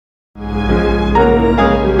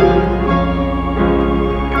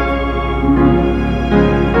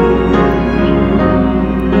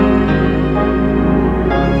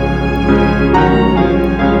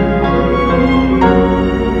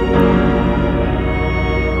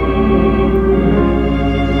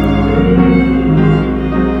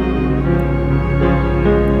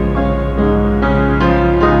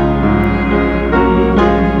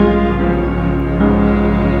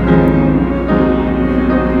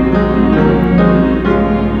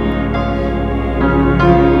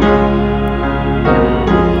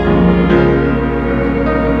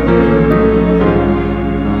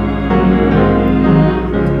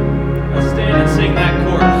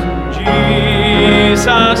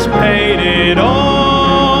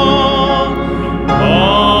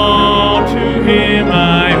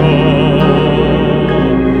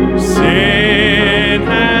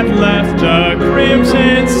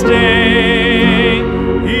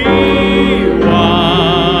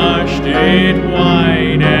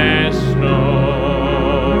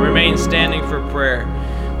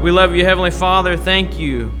We love you, Heavenly Father. Thank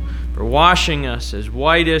you for washing us as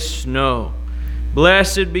white as snow.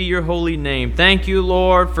 Blessed be your holy name. Thank you,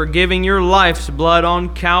 Lord, for giving your life's blood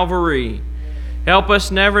on Calvary. Help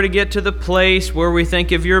us never to get to the place where we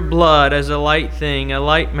think of your blood as a light thing, a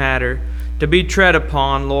light matter, to be tread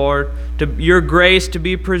upon, Lord, to your grace to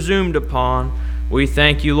be presumed upon. We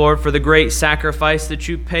thank you, Lord, for the great sacrifice that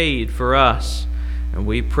you paid for us. And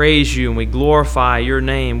we praise you and we glorify your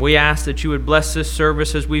name. We ask that you would bless this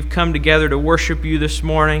service as we've come together to worship you this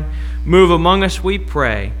morning. Move among us, we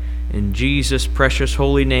pray. In Jesus' precious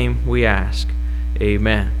holy name we ask.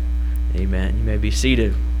 Amen. Amen. You may be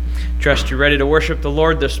seated. Trust you're ready to worship the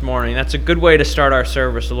Lord this morning. That's a good way to start our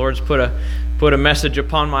service. The Lord's put a message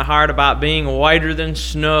upon my heart about being whiter than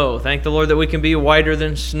snow. Thank the Lord that we can be whiter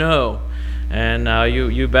than snow. And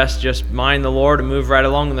you best just mind the Lord and move right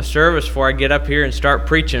along in the service before I get up here and start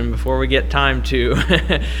preaching before we get time to.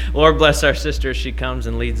 Lord bless our sister as she comes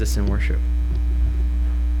and leads us in worship.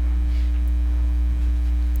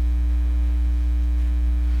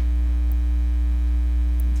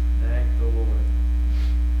 Thank the Lord.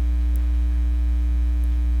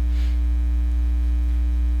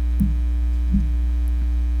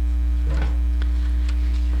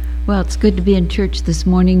 Well, it's good to be in church this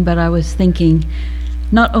morning, but I was thinking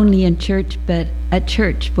not only in church, but at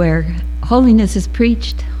church where holiness is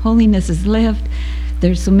preached, holiness is lived.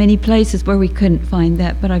 There's so many places where we couldn't find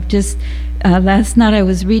that, but I've just, last night I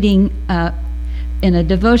was reading in a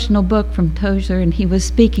devotional book from Tozer, and he was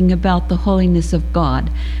speaking about the holiness of God.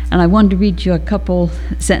 And I wanted to read you a couple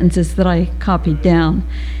sentences that I copied down.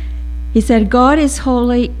 He said, God is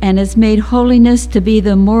holy and has made holiness to be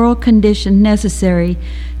the moral condition necessary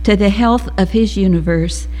to the health of his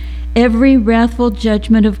universe. Every wrathful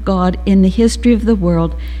judgment of God in the history of the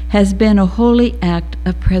world has been a holy act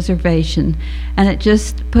of preservation. And it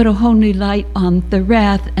just put a whole new light on the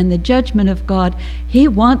wrath and the judgment of God. He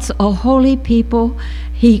wants a holy people.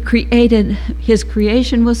 He created, his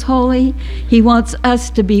creation was holy. He wants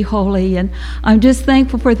us to be holy. And I'm just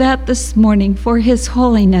thankful for that this morning, for his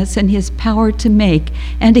holiness and his power to make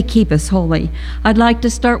and to keep us holy. I'd like to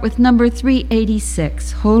start with number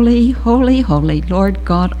 386. Holy, holy, holy, Lord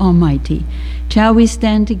God Almighty. Shall we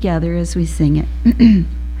stand together as we sing it?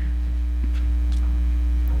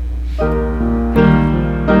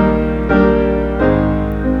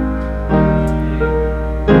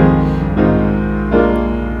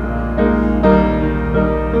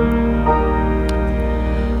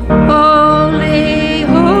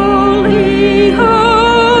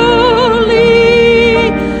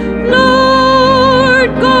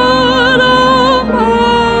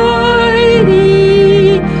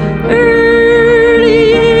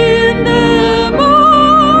 Early in the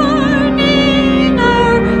morning.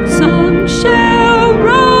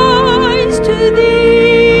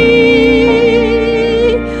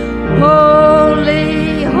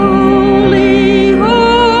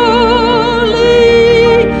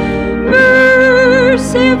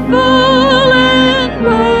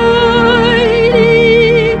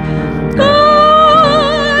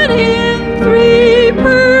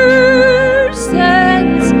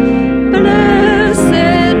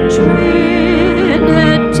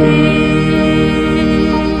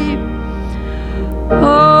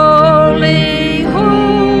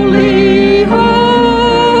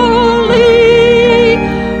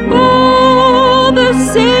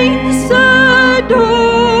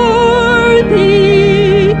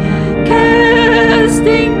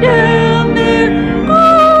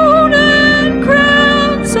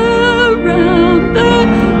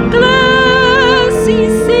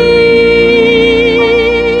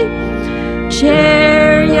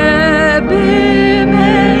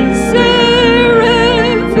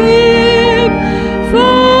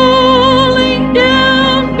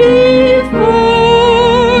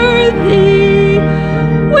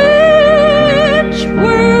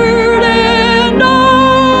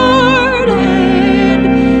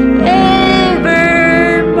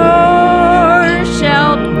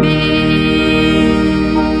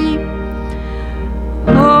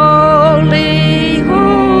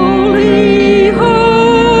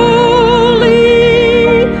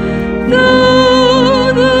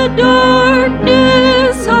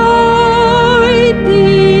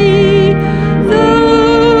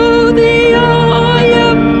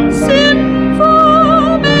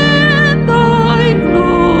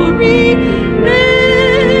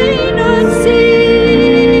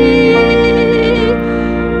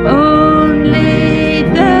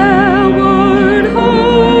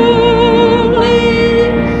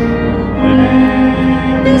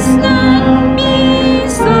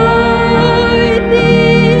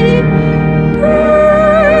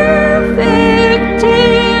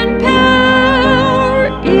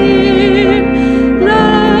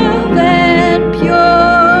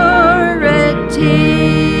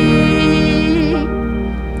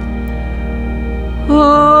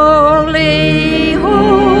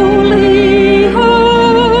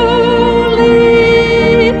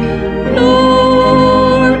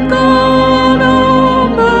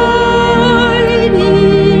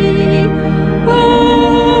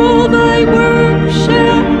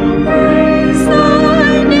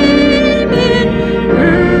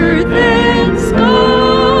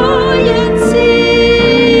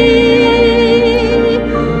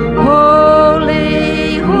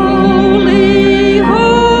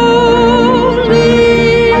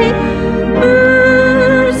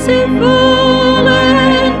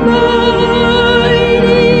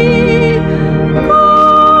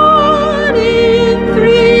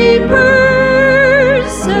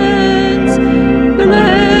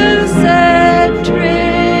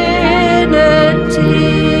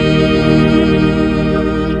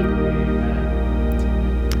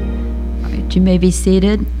 right, you may be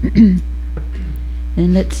seated.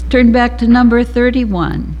 And let's turn back to number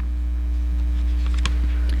 31.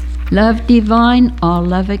 Love divine, all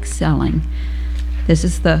love excelling. This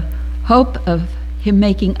is the hope of Him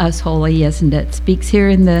making us holy, isn't it? Speaks here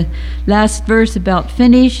in the last verse about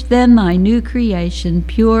finish then thy new creation,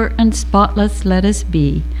 pure and spotless let us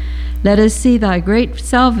be. Let us see thy great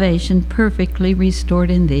salvation perfectly restored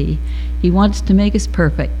in thee. He wants to make us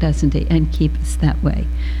perfect, doesn't he? And keep us that way.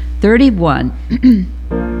 31.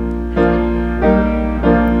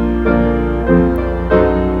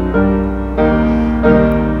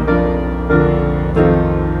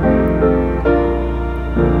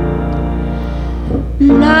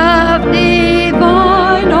 Love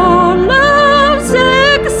divine, all love's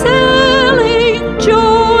excelling,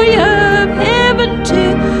 joy of heaven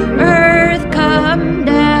to earth come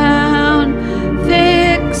down,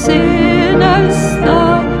 fix in us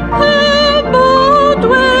the humble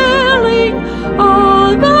dwelling,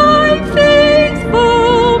 all thy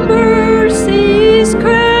faithful mercies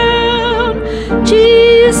crown.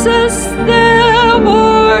 Jesus, thou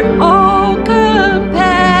art all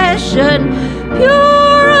compassion, pure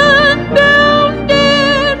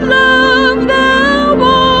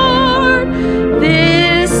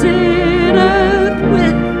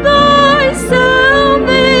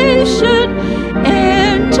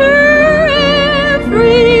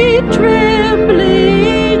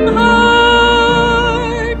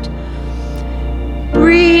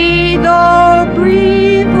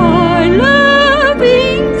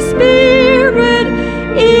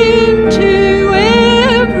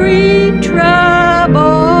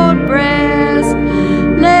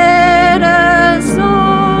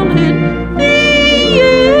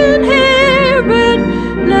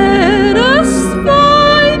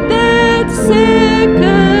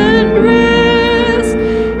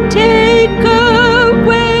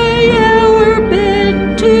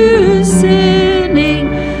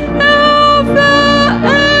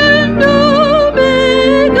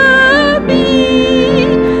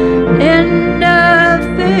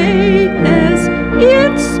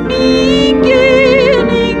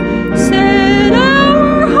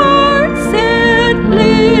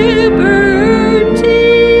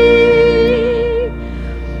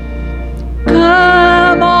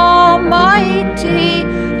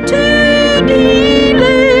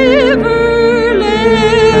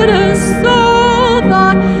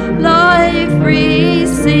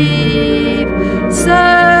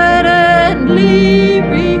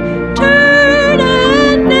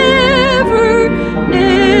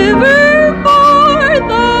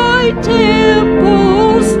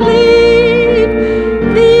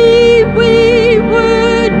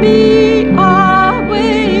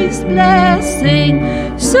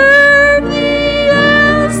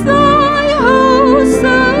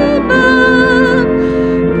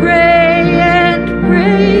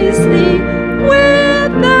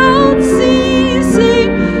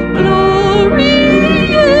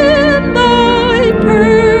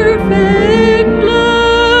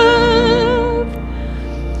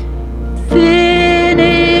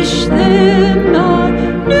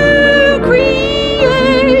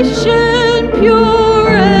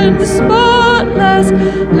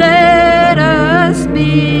let us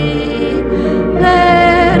be.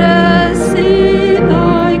 Let us see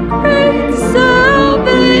thy great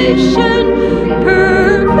salvation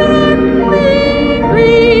perfectly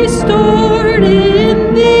restored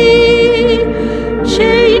in thee,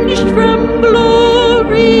 changed from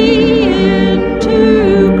glory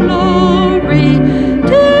into glory,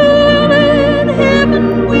 till in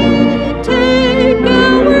heaven we take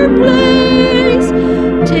our place,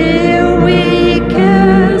 till we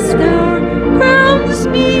cast our crowns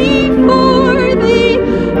before thee,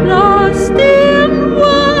 lost in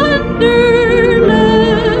wonder,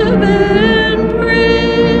 love, and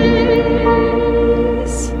praise.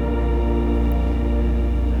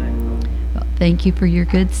 Well, thank you for your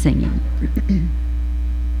good singing.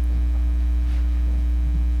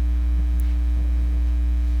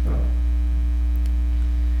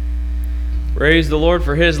 Praise the Lord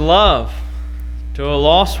for His love to a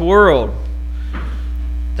lost world.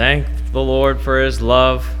 Thank the Lord for His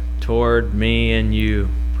love toward me and you.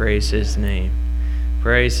 Praise His name.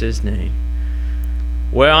 Praise His name.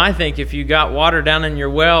 Well, I think if you got water down in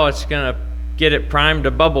your well, it's going to get it primed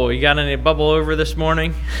to bubble. You got any bubble over this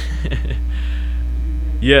morning?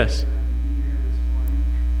 Yes.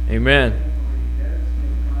 Amen.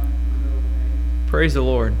 Praise the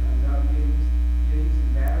Lord.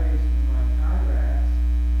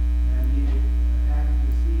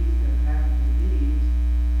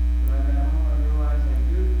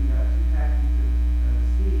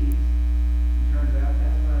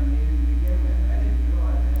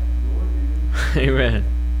 Amen.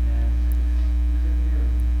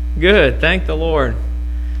 Good. Thank the Lord.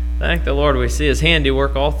 Thank the Lord. We see His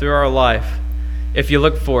handiwork all through our life. If you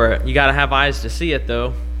look for it, you got to have eyes to see it,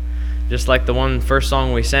 though. Just like the first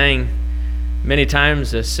song we sang, many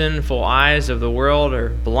times the sinful eyes of the world are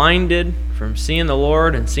blinded from seeing the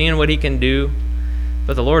Lord and seeing what He can do.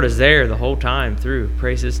 But the Lord is there the whole time through.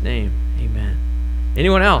 Praise His name. Amen.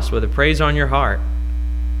 Anyone else with a praise on your heart?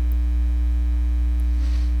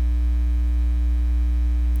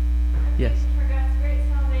 Yes. For God's great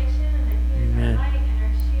salvation and that He is our light and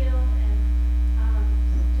our shield, and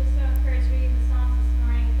just so encouraged reading the Psalms this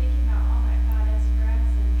morning and thinking about all that God is for us.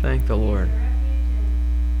 And Thank the Lord. He's a refuge, and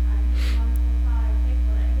He's a wonderful God. I'm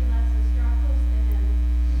thankful that He lets us draw close to Him,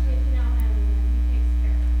 get to know Him, and He takes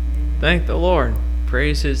care of us. Thank the Lord.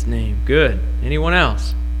 Praise His name. Good. Anyone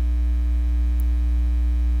else?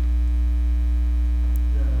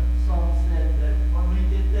 The song said that when we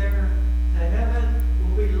get there to heaven,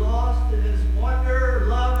 we'll be lost in His wonder,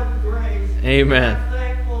 love, and grace. Amen. I'm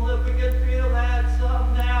thankful that we can feel that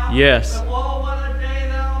some now. Yes. But oh, what a day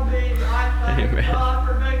that'll be. I thank Amen. God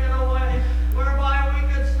for making a way whereby we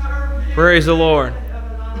can serve Him. Praise the Lord. In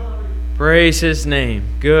heaven. I love you. Praise His name.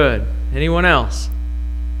 Good. Anyone else?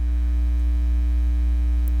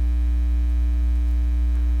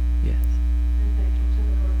 Yes. And thankful to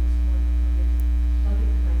the Lord this morning for His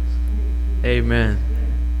loving kindness to me. Amen. I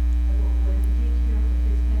won't go into detail, but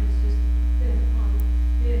His hand has just been upon me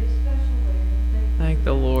in a special way. And I'm thankful Thank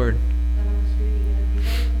the Lord. that I was reading in a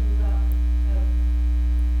devotion about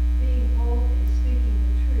being bold and speaking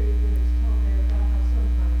the truth, and it's told there about how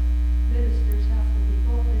sometimes ministers have to be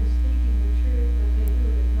bold in speaking the truth, but they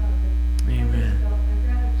do it in love. And Amen. I just felt a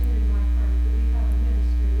gratitude in my heart that we have a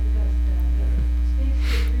minister that does that, that speaks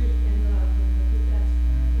the truth in love, and that that's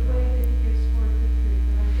the way that he gives forth the truth.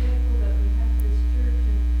 And I'm thankful that we have this church,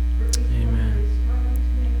 and for each one Amen. that is striving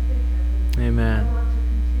to make it to heaven. Amen. I want to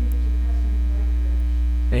continue to press in the right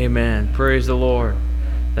direction. Amen. Praise the Lord.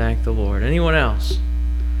 Thank the Lord. Anyone else?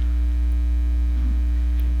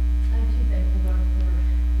 I'm too thankful, Lord,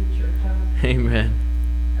 for the church. Amen.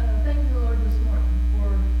 Thank the Lord this morning for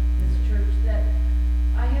this church that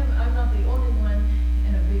I'm not the only one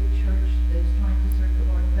in a big church that is trying to serve the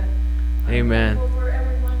Lord, but I'm Amen. thankful for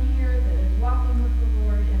everyone here that is walking with the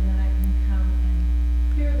Lord and that I can come and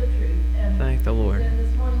hear the truth. And Thank the Lord. then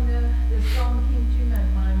this morning this song came to me,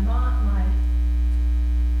 and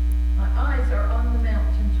my eyes are on the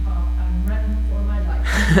mountaintop. I'm running for my life.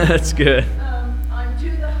 That's good. I'm to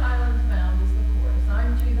the highlands bound is the chorus.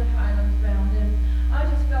 I'm to the highlands bound, and I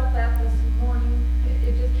just felt that this morning.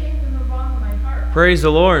 It just came from the bottom of my heart. Praise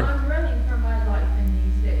the Lord. I'm running for my life in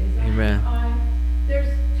these days. Amen.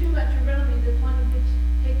 There's too much around me that's wanting to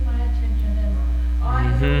take my attention, and I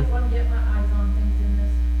don't want to get my eyes on things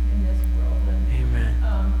in this world. And Amen.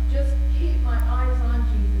 just keep my eyes on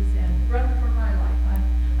Jesus and run for my life.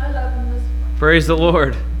 I love Him this morning. Praise the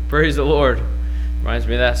Lord. Praise the Lord. Reminds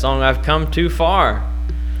me of that song, I've come too far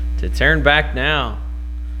to turn back now.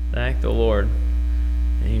 Thank the Lord.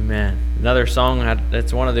 Amen. Another song,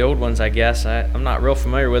 it's one of the old ones, I guess. I'm not real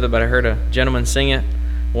familiar with it, but I heard a gentleman sing it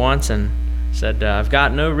once and said, I've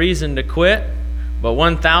got no reason to quit, but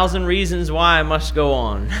 1,000 reasons why I must go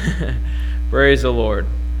on. Praise the Lord.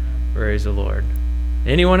 Praise the Lord.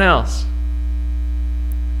 Anyone else?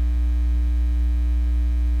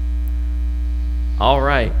 All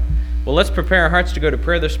right. Well, let's prepare our hearts to go to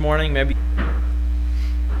prayer this morning. Maybe.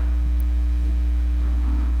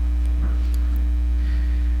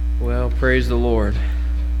 Well, praise the Lord.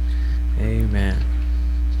 Amen.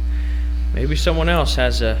 Maybe someone else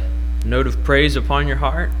has a note of praise upon your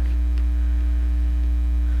heart.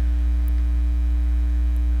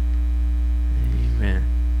 Amen.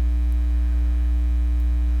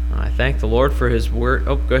 I thank the Lord for His word.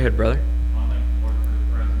 Oh, go ahead, brother. I thank the Lord for His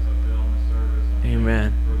presence I feel in this service. I thank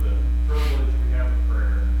Amen. For the privilege we have of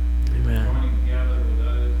prayer. Amen. Joining together with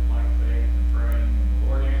those like faith and praying, and the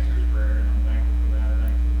Lord answers prayer, and I'm thankful for that. I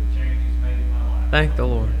thank for the change He's made in my life. Thank the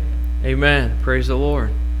Lord. Amen. Praise the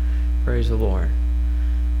Lord. Praise the Lord.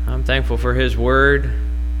 I'm thankful for His word,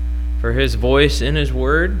 for His voice in His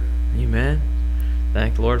word. Amen.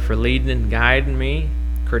 Thank the Lord for leading and guiding me,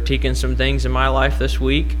 critiquing some things in my life this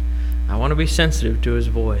week. I want to be sensitive to His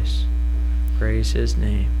voice. Praise His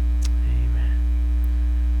name. Amen.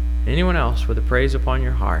 Anyone else with a praise upon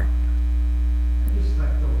your heart? I just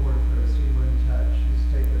thank the Lord for His healing touch. He's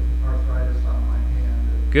taken arthritis on my hand.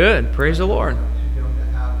 And Good. Praise the Lord. I'm too young to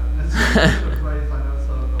have it. It's a praise. I know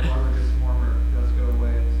so the water gets warmer, it does go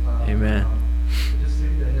away and stuff. Amen. It just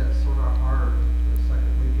seemed to hit sort of hard the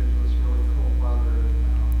second weekend was really cold weather. And,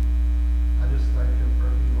 I just thank Him for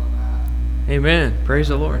healing that. And Amen. Praise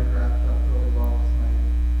the Lord. Wrapped up really well with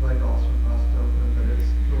my leg ulcer bust open, but it's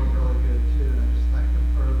doing really good too. And I just thank him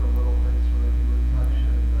for the little things where he would touch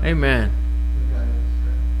and Amen. the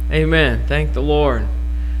guidance. Amen. Thank the Lord.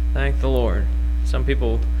 Thank the Lord. Some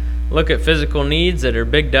people look at physical needs that are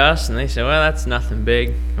big to us and they say, well, that's nothing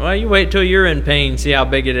big. Well, you wait till you're in pain, see how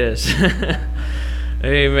big it is.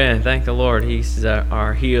 Amen. Thank the Lord. He's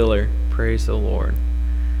our healer. Praise the Lord.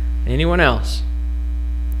 Anyone else?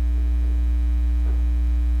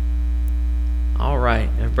 All right.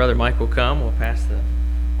 If Brother Mike will come, we'll pass the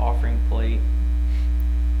offering plate.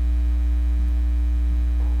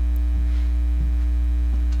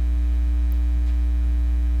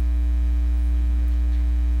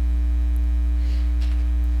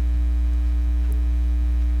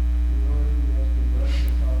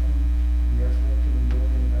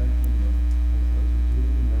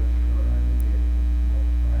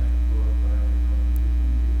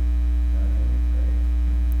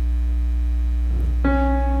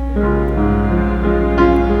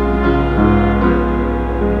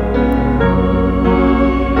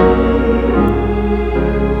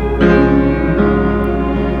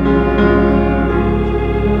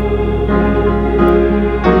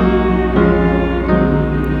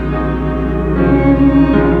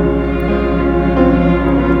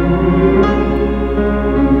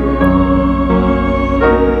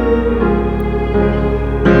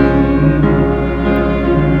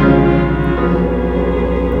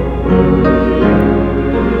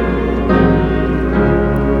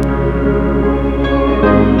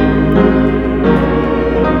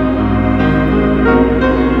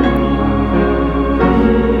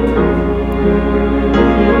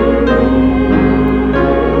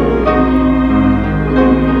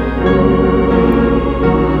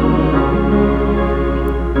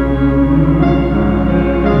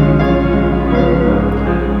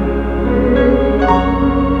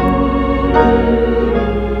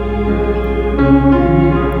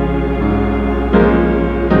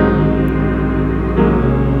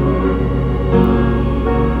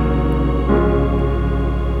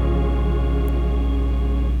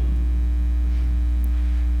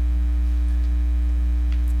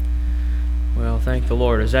 Thank the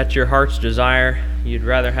Lord. Is that your heart's desire? You'd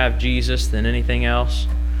rather have Jesus than anything else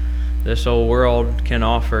this old world can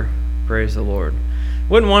offer? Praise the Lord.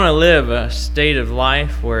 Wouldn't want to live a state of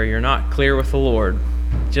life where you're not clear with the Lord.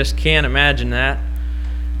 Just can't imagine that.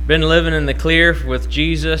 Been living in the clear with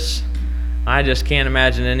Jesus. I just can't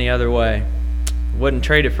imagine any other way. Wouldn't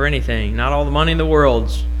trade it for anything. Not all the money in the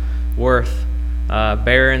world's worth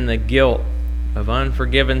bearing the guilt of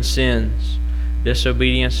unforgiven sins,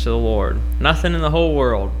 disobedience to the Lord. Nothing in the whole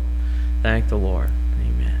world. Thank the Lord.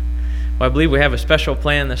 Amen. Well, I believe we have a special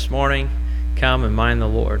plan this morning. Come and mind the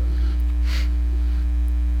Lord.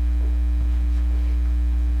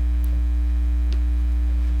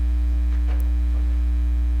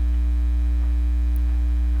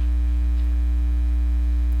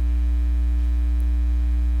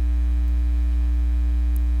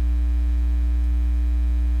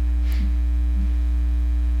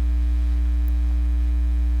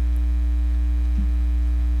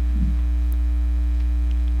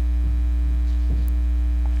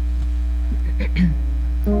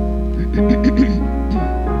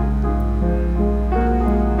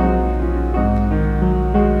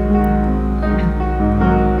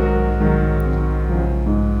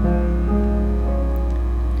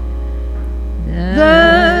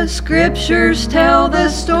 The scriptures tell the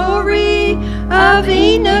story of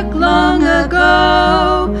Enoch long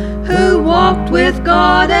ago, who walked with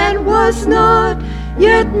God and was not,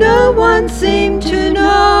 yet no one seemed to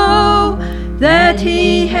know that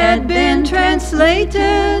he had been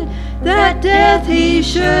translated, that death he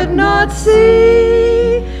should not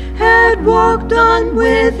see, had walked on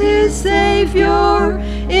with his Savior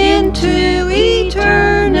into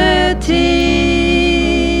eternity.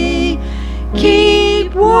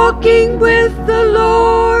 Keep walking with the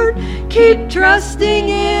Lord, keep trusting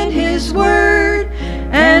in His Word,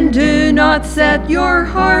 and do not set your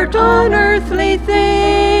heart on earthly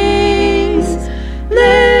things.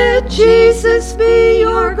 Let Jesus be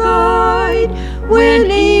your guide.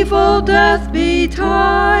 When evil doth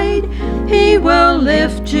betide, He will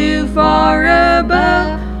lift you far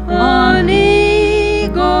above on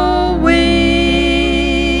eagle wings.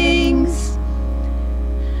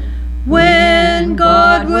 When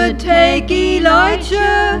God would take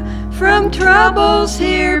Elijah from troubles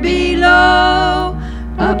here below,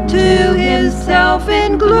 up to Himself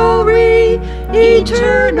in glory,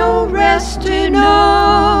 eternal rest to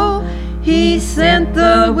know, He sent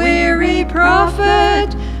the weary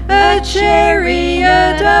prophet a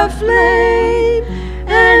chariot of flame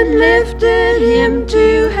and lifted him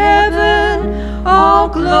to heaven. All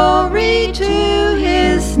glory to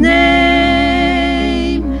his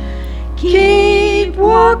name. Keep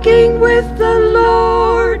walking with the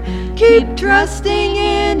Lord, keep trusting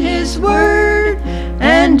in his word,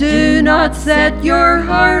 and do not set your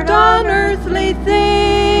heart on earthly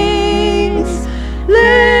things.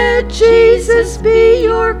 Let Jesus be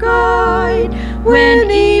your guide. When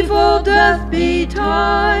evil doth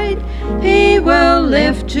betide, he will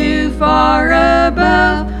lift you far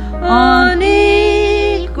above on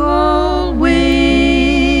eagle wings.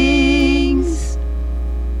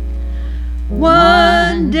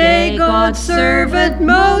 One day God's servant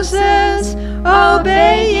Moses,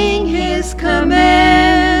 obeying his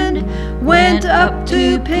command, went up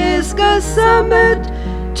to Pisgah summit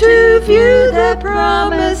to view the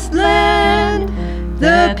promised land.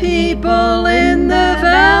 The people in the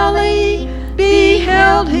valley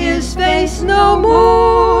beheld his face no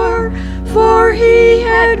more, for he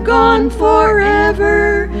had gone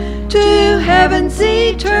forever to heaven's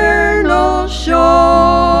eternal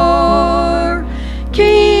shore.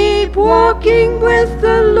 Keep walking with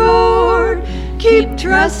the Lord, keep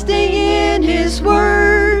trusting in his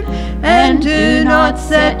word, and do not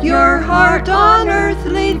set your heart on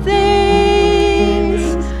earthly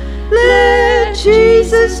things. Let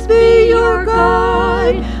Jesus be your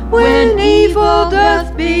guide. When evil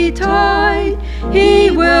doth betide, he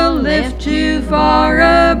will lift you far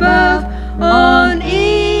above on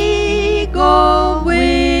eagle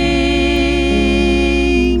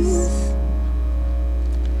wings.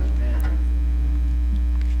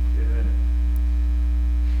 Good.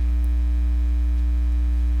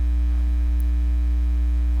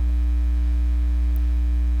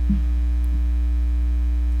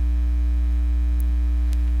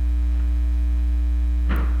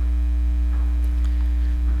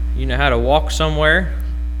 You know how to walk somewhere?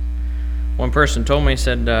 One person told me, he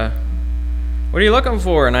said, what are you looking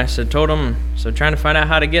for? And I told him, trying to find out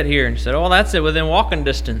how to get here. And he said, oh, that's it, within walking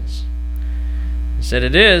distance. I said,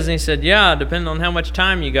 it is? And he said, yeah, depending on how much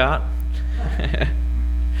time you got.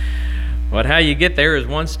 But how you get there is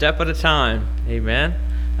one step at a time. Amen?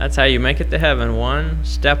 That's how you make it to heaven, one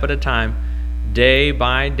step at a time, day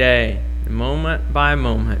by day, moment by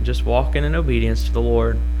moment, just walking in obedience to the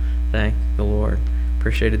Lord. Thank the Lord.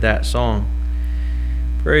 Appreciated that song.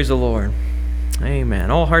 Praise the Lord. Amen.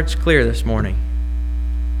 All hearts clear this morning.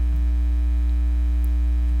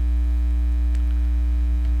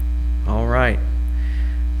 All right.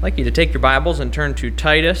 I'd like you to take your Bibles and turn to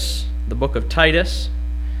Titus, the book of Titus,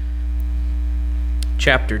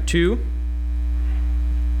 chapter 2.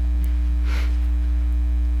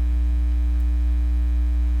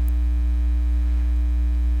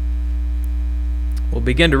 We'll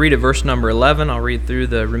begin to read at verse number 11. I'll read through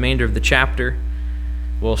the remainder of the chapter.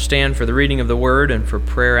 We'll stand for the reading of the word and for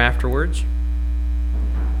prayer afterwards.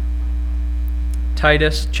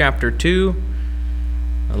 Titus chapter 2,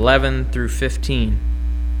 11 through 15.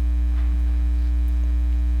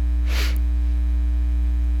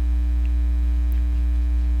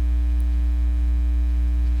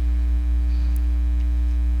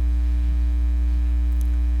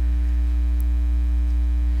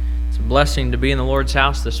 Blessing to be in the Lord's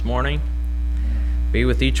house this morning, be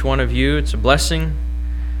with each one of you. It's a blessing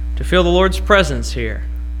to feel the Lord's presence here.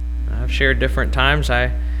 I've shared different times.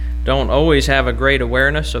 I don't always have a great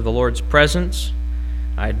awareness of the Lord's presence.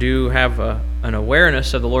 I do have an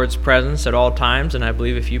awareness of the Lord's presence at all times, and I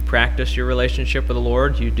believe if you practice your relationship with the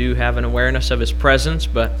Lord, you do have an awareness of His presence,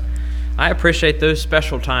 but I appreciate those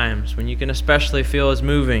special times when you can especially feel His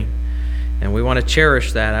moving, and we want to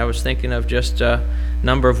cherish that. I was thinking of just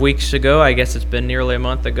number of weeks ago, I guess it's been nearly a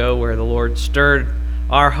month ago, where the Lord stirred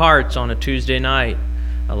our hearts on a Tuesday night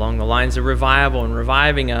along the lines of revival and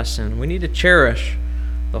reviving us, and we need to cherish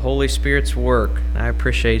the Holy Spirit's work. I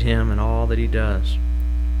appreciate Him and all that He does.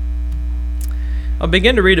 I'll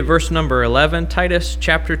begin to read at verse number 11, Titus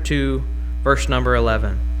chapter 2, verse number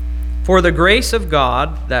 11. For the grace of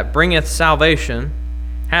God that bringeth salvation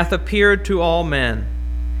hath appeared to all men,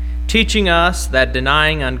 teaching us that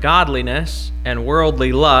denying ungodliness and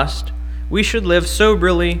worldly lust, we should live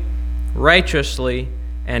soberly, righteously,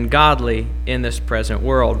 and godly in this present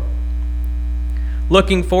world,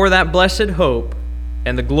 looking for that blessed hope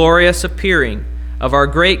and the glorious appearing of our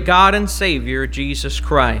great God and Savior, Jesus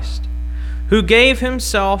Christ, who gave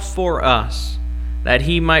Himself for us, that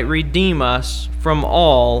He might redeem us from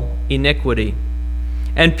all iniquity,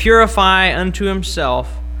 and purify unto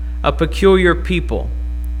Himself a peculiar people,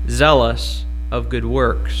 zealous of good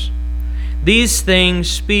works. These things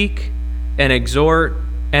speak and exhort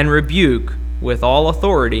and rebuke with all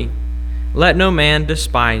authority. Let no man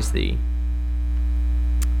despise thee.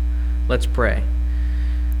 Let's pray.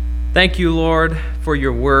 Thank you, Lord, for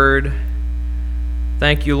your word.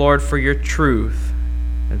 Thank you, Lord, for your truth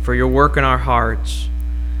and for your work in our hearts.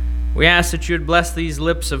 We ask that you would bless these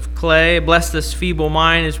lips of clay, bless this feeble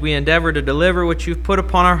mind as we endeavor to deliver what you've put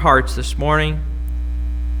upon our hearts this morning.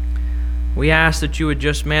 We ask that you would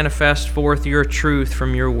just manifest forth your truth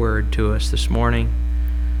from your word to us this morning.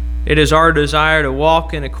 It is our desire to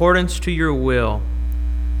walk in accordance to your will,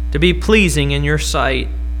 to be pleasing in your sight.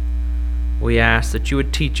 We ask that you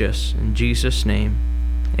would teach us in Jesus' name.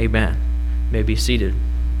 Amen. You may be seated.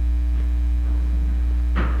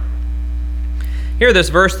 Here, this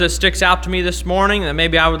verse that sticks out to me this morning that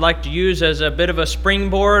maybe I would like to use as a bit of a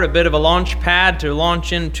springboard, a bit of a launch pad to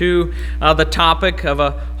launch into the topic of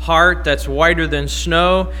a heart that's whiter than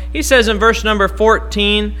snow. He says in verse number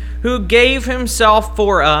 14, "Who gave himself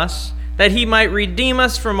for us, that he might redeem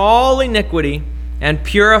us from all iniquity, and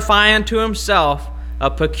purify unto himself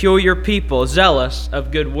a peculiar people, zealous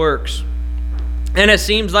of good works." And it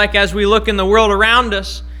seems like as we look in the world around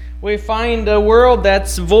us, we find a world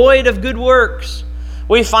that's void of good works.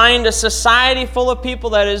 We find a society full of people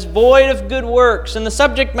that is void of good works. And the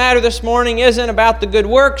subject matter this morning isn't about the good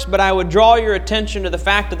works, but I would draw your attention to the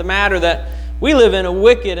fact of the matter that we live in a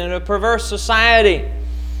wicked and a perverse society.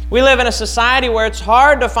 We live in a society where it's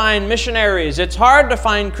hard to find missionaries. It's hard to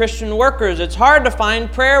find Christian workers. It's hard to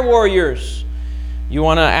find prayer warriors. You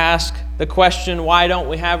want to ask the question, why don't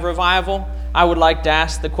we have revival? I would like to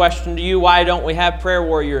ask the question to you, why don't we have prayer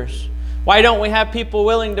warriors? Why don't we have people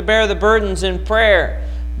willing to bear the burdens in prayer,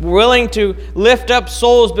 willing to lift up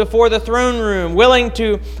souls before the throne room, willing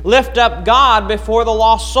to lift up God before the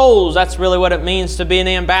lost souls? That's really what it means to be an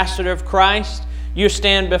ambassador of Christ. You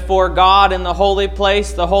stand before God in the holy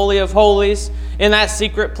place, the Holy of Holies, in that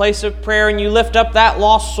secret place of prayer, and you lift up that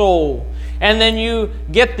lost soul. And then you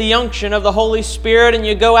get the unction of the Holy Spirit and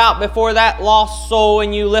you go out before that lost soul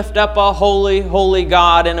and you lift up a holy, holy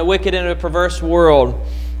God in a wicked and a perverse world.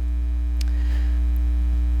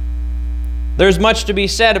 There's much to be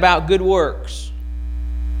said about good works.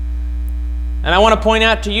 And I want to point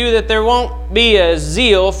out to you that there won't be a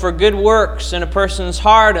zeal for good works in a person's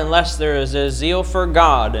heart unless there is a zeal for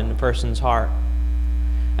God in a person's heart.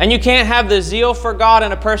 And you can't have the zeal for God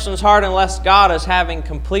in a person's heart unless God is having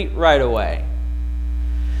complete right-of-way.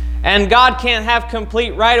 And God can't have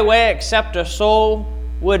complete right-of-way except a soul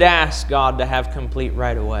would ask God to have complete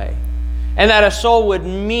right-of-way. And that a soul would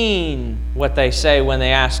mean what they say when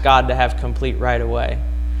they ask God to have complete right-of-way.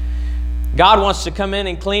 God wants to come in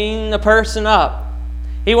and clean the person up.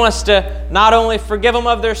 He wants to not only forgive them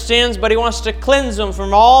of their sins, but He wants to cleanse them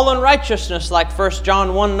from all unrighteousness, like 1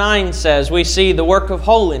 John 1:9 says. We see the work of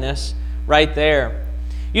holiness right there.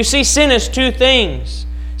 You see, sin is two things.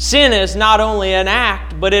 Sin is not only an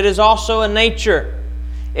act, but it is also a nature.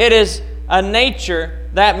 It is a nature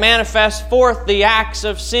that manifests forth the acts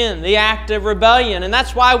of sin, the act of rebellion. And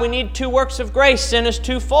that's why we need two works of grace. Sin is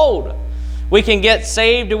twofold. We can get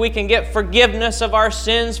saved and we can get forgiveness of our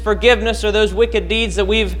sins, forgiveness of those wicked deeds that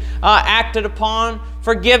we've acted upon,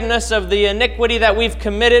 forgiveness of the iniquity that we've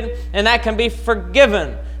committed, and that can be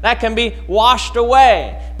forgiven. That can be washed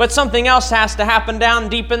away. But something else has to happen down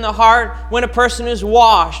deep in the heart when a person is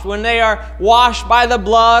washed, when they are washed by the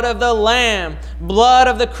blood of the Lamb, blood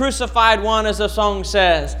of the crucified one, as the song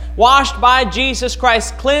says. Washed by Jesus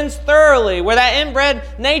Christ, cleansed thoroughly, where that inbred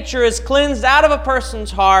nature is cleansed out of a person's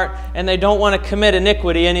heart and they don't want to commit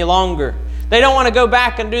iniquity any longer. They don't want to go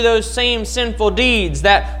back and do those same sinful deeds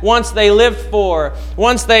that once they lived for,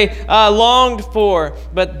 once they longed for.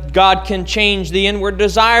 But God can change the inward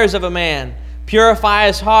desires of a man, purify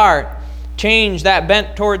his heart, change that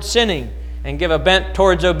bent towards sinning, and give a bent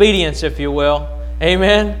towards obedience, if you will.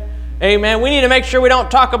 Amen? Amen. We need to make sure we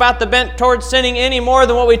don't talk about the bent towards sinning any more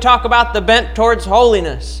than what we talk about the bent towards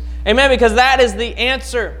holiness. Amen? Because that is the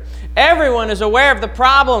answer. Everyone is aware of the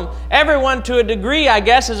problem. Everyone, to a degree, I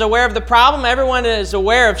guess, is aware of the problem. Everyone is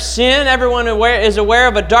aware of sin. Everyone is aware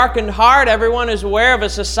of a darkened heart. Everyone is aware of a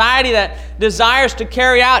society that desires to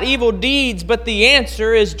carry out evil deeds. But the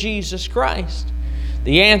answer is Jesus Christ.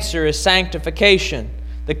 The answer is sanctification,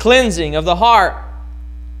 the cleansing of the heart.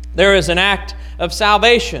 There is an act of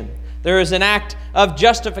salvation. There is an act of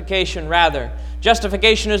justification, rather.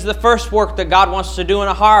 Justification is the first work that God wants to do in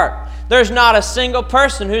a heart. There's not a single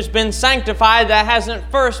person who's been sanctified that hasn't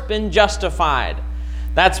first been justified.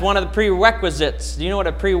 That's one of the prerequisites. Do you know what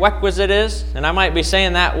a prerequisite is? And I might be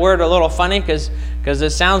saying that word a little funny because it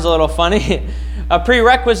sounds a little funny. A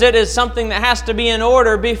prerequisite is something that has to be in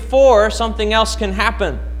order before something else can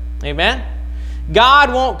happen. Amen?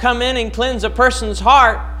 God won't come in and cleanse a person's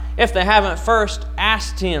heart if they haven't first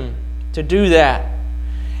asked Him to do that,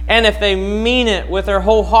 and if they mean it with their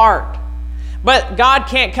whole heart. But God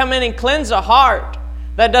can't come in and cleanse a heart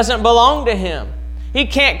that doesn't belong to Him. He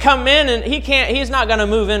can't come in and He's not going to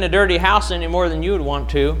move in a dirty house any more than you would want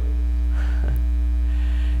to.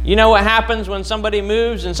 You know what happens when somebody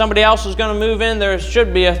moves and somebody else is going to move in? There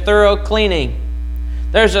should be a thorough cleaning.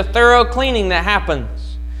 There's a thorough cleaning that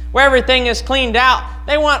happens where everything is cleaned out.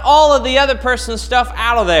 They want all of the other person's stuff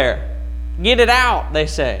out of there. Get it out, they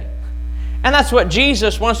say. And that's what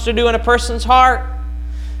Jesus wants to do in a person's heart.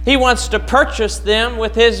 He wants to purchase them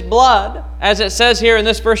with His blood. As it says here in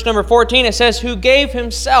this verse number 14, it says, who gave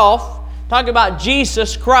Himself, talking about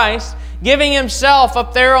Jesus Christ, giving Himself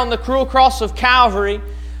up there on the cruel cross of Calvary,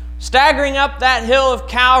 staggering up that hill of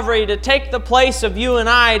Calvary to take the place of you and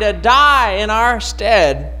I, to die in our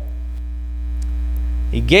stead.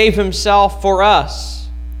 He gave Himself for us.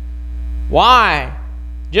 Why?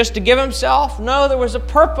 Just to give Himself? No, there was a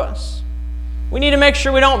purpose. We need to make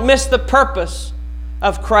sure we don't miss the purpose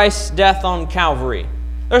of Christ's death on Calvary.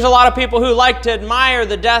 There's a lot of people who like to admire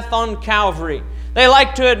the death on Calvary. They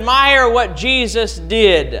like to admire what Jesus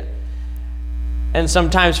did and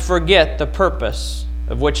sometimes forget the purpose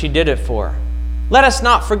of which He did it for. Let us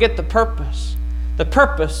not forget the purpose. The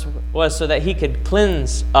purpose was so that He could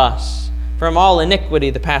cleanse us from all iniquity,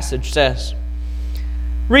 the passage says.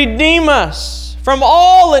 Redeem us from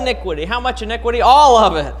all iniquity. How much iniquity? All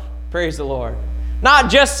of it. Praise the Lord. Not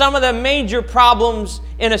just some of the major problems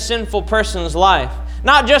in a sinful person's life.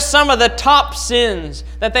 Not just some of the top sins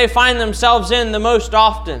that they find themselves in the most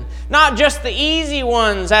often. Not just the easy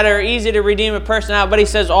ones that are easy to redeem a person out, but He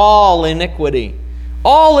says all iniquity.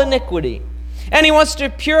 All iniquity. And He wants to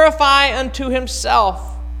purify unto Himself.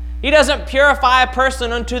 He doesn't purify a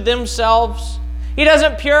person unto themselves. He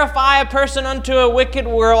doesn't purify a person unto a wicked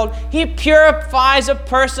world. He purifies a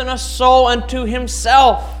person, a soul, unto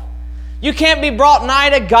Himself. You can't be brought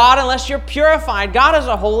nigh to God unless you're purified. God is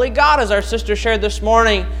a holy God, as our sister shared this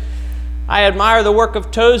morning. I admire the work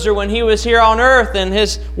of Tozer when he was here on earth, and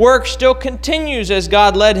his work still continues as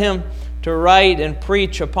God led him to write and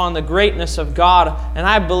preach upon the greatness of God. And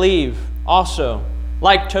I believe also,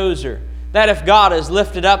 like Tozer, that if God is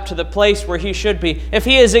lifted up to the place where He should be, if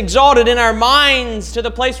He is exalted in our minds to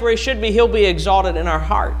the place where He should be, He'll be exalted in our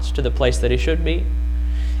hearts to the place that He should be.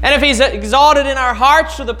 And if He's exalted in our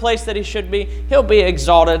hearts to the place that He should be, He'll be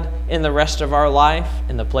exalted in the rest of our life,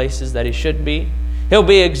 in the places that He should be. He'll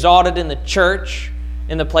be exalted in the church,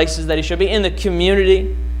 in the places that He should be, in the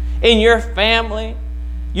community, in your family.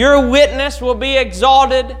 Your witness will be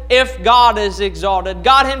exalted if God is exalted.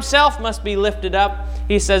 God Himself must be lifted up.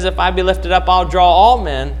 He says, if I be lifted up, I'll draw all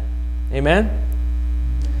men. Amen?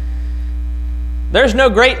 There's no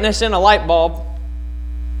greatness in a light bulb.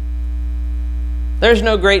 There's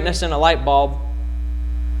no greatness in a light bulb.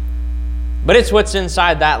 But it's what's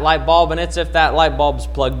inside that light bulb, and it's if that light bulb's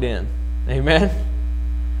plugged in. Amen?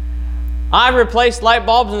 I've replaced light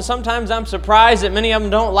bulbs, and sometimes I'm surprised that many of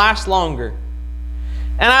them don't last longer.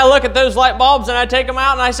 And I look at those light bulbs, and I take them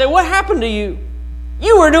out, and I say, what happened to you?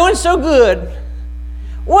 You were doing so good.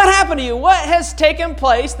 What happened to you? What has taken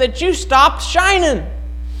place that you stopped shining?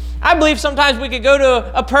 I believe sometimes we could go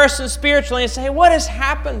to a person spiritually and say, what has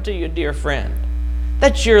happened to you, dear friend,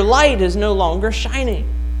 that your light is no longer shining?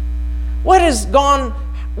 What has gone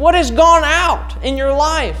out in your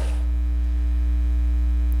life?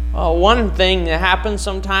 Well, one thing that happens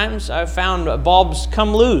sometimes, I've found bulbs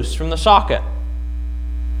come loose from the socket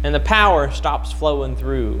and the power stops flowing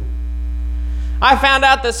through. I found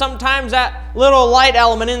out that sometimes that little light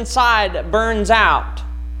element inside burns out.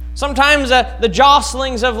 Sometimes the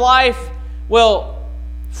jostlings of life will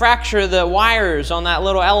fracture the wires on that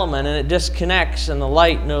little element and it disconnects and the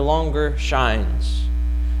light no longer shines.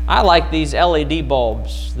 I like these LED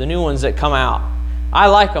bulbs, the new ones that come out. I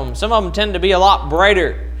like them. Some of them tend to be a lot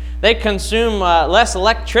brighter. They consume less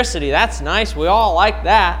electricity. That's nice. We all like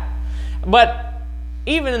that. But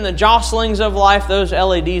even in the jostlings of life, those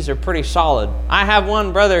LEDs are pretty solid. I have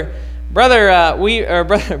one, Brother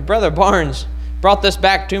Barnes brought this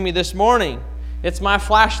back to me this morning. It's my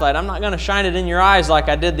flashlight. I'm not going to shine it in your eyes like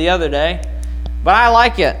I did the other day, but I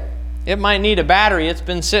like it. It might need a battery. It's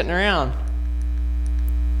been sitting around.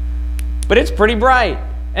 But it's pretty bright.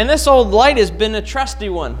 And this old light has been a trusty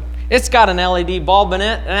one. It's got an LED bulb in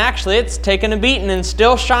it, and actually it's taken a beating and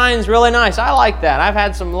still shines really nice. I like that. I've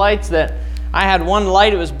had some lights that I had one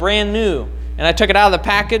light, it was brand new, and I took it out of the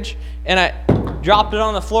package and I dropped it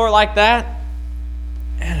on the floor like that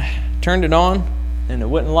and I turned it on and it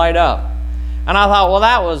wouldn't light up. And I thought, well,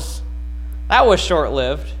 that was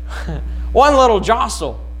short-lived. One little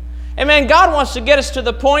jostle. Amen. God wants to get us to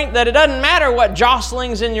the point that it doesn't matter what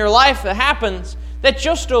jostlings in your life that happens, that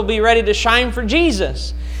you'll still be ready to shine for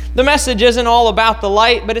Jesus. The message isn't all about the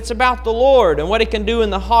light, but it's about the Lord and what He can do in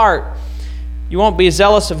the heart. You won't be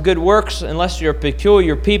zealous of good works unless you're a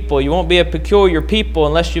peculiar people. You won't be a peculiar people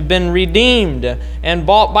unless you've been redeemed and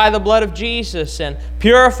bought by the blood of Jesus and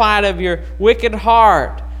purified of your wicked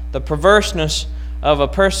heart. The perverseness of a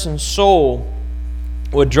person's soul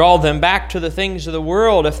would draw them back to the things of the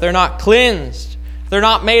world if they're not cleansed, if they're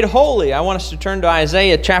not made holy. I want us to turn to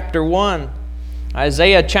Isaiah chapter 1.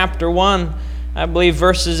 Isaiah chapter 1, I believe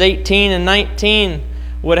verses 18 and 19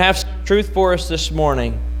 would have some truth for us this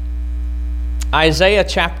morning. Isaiah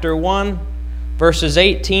chapter 1, verses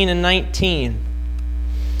 18 and 19.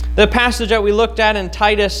 The passage that we looked at in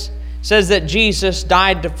Titus says that Jesus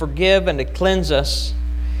died to forgive and to cleanse us.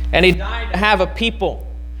 And He died to have a people.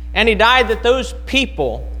 And He died that those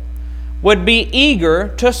people would be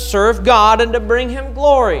eager to serve God and to bring Him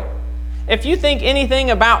glory. If you think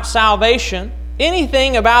anything about salvation,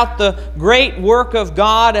 anything about the great work of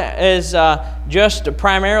God is just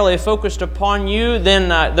primarily focused upon you, then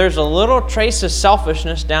there's a little trace of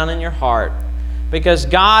selfishness down in your heart, because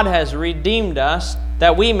God has redeemed us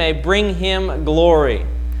that we may bring Him glory.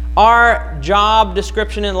 Our job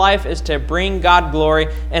description in life is to bring God glory,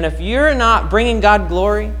 and if you're not bringing God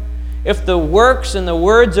glory, if the works and the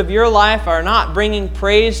words of your life are not bringing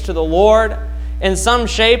praise to the Lord in some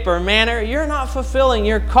shape or manner, you're not fulfilling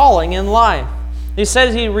your calling in life. He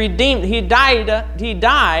says He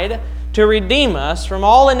died to redeem us from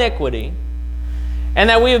all iniquity, and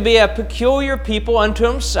that we would be a peculiar people unto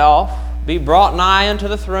Himself, be brought nigh unto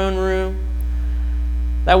the throne room,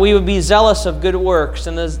 that we would be zealous of good works.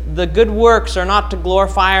 And the good works are not to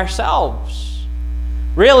glorify ourselves.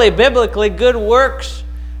 Really, biblically, good works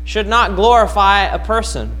should not glorify a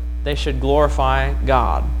person. They should glorify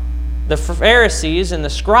God. The Pharisees and the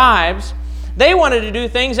scribes, they wanted to do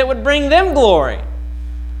things that would bring them glory.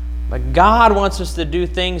 But God wants us to do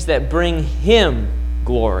things that bring Him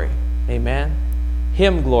glory. Amen?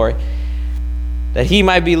 Him glory. That He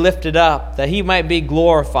might be lifted up, that He might be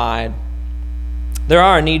glorified. There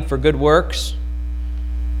are a need for good works,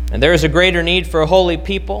 and there is a greater need for a holy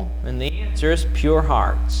people, and the answer is pure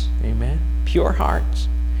hearts. Amen? Pure hearts.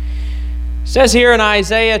 It says here in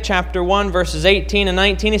Isaiah chapter 1, verses 18 and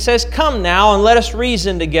 19, He says, "Come now and let us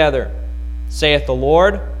reason together, saith the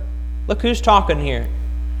Lord." Look who's talking here.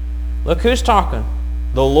 Look who's talking.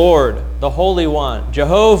 The Lord, the Holy One,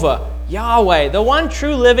 Jehovah, Yahweh, the one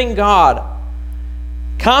true living God.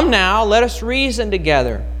 "Come now, let us reason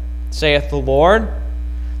together, saith the Lord.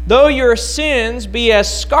 Though your sins be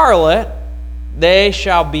as scarlet, they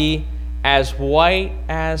shall be as white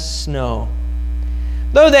as snow.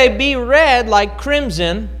 Though they be red like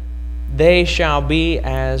crimson, they shall be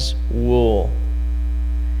as wool.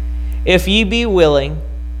 If ye be willing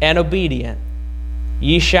and obedient,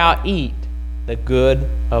 ye shall eat the good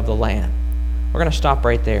of the land." We're going to stop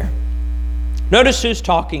right there. Notice who's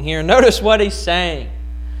talking here. Notice what He's saying.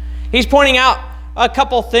 He's pointing out a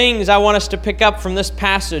couple things I want us to pick up from this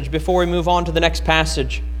passage before we move on to the next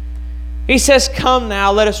passage. He says, "Come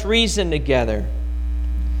now, let us reason together."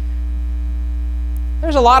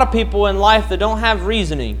 There's a lot of people in life that don't have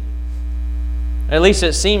reasoning. At least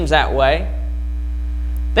it seems that way.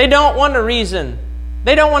 They don't want to reason.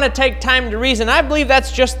 They don't want to take time to reason. I believe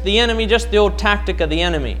that's just the enemy, just the old tactic of the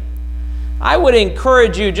enemy. I would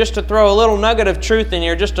encourage you just to throw a little nugget of truth in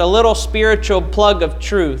here, just a little spiritual plug of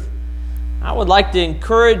truth. I would like to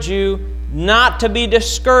encourage you not to be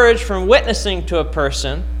discouraged from witnessing to a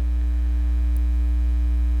person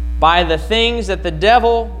by the things that the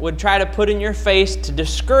devil would try to put in your face to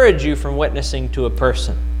discourage you from witnessing to a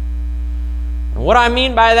person. And what I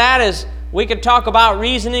mean by that is, we could talk about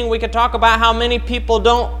reasoning. We could talk about how many people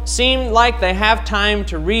don't seem like they have time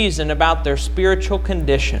to reason about their spiritual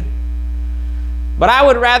condition. But I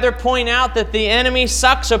would rather point out that the enemy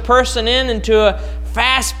sucks a person into a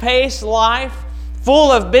fast-paced life,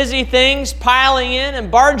 full of busy things piling in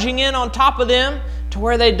and barging in on top of them, to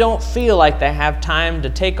where they don't feel like they have time to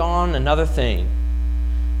take on another thing.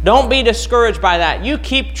 Don't be discouraged by that. You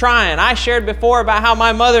keep trying. I shared before about how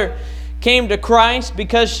my mother came to Christ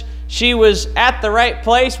because she was at the right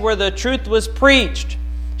place where the truth was preached.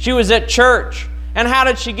 She was at church. And how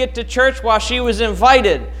did she get to church? While she was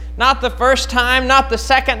invited. Not the first time, not the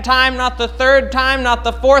second time, not the third time, not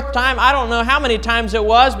the fourth time. I don't know how many times it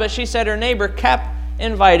was, but she said her neighbor kept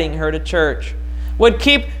inviting her to church. Would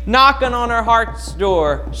keep knocking on her heart's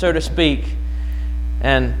door, so to speak,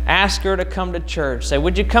 and ask her to come to church. Say,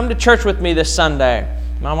 "Would you come to church with me this Sunday?"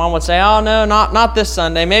 My mom would say, oh, no, not this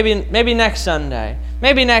Sunday. Maybe next Sunday.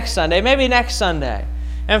 Maybe next Sunday. Maybe next Sunday.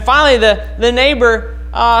 And finally, the neighbor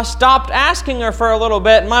stopped asking her for a little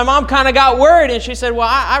bit. And my mom kind of got worried, and she said, well,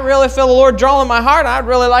 I really feel the Lord drawing my heart. I'd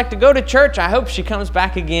really like to go to church. I hope she comes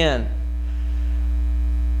back again.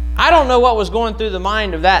 I don't know what was going through the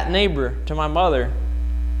mind of that neighbor to my mother.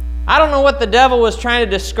 I don't know what the devil was trying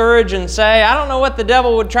to discourage and say. I don't know what the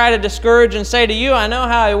devil would try to discourage and say to you. I know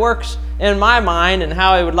how he works in my mind and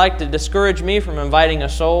how he would like to discourage me from inviting a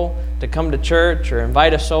soul to come to church or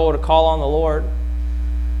invite a soul to call on the Lord.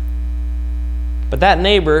 But that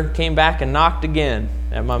neighbor came back and knocked again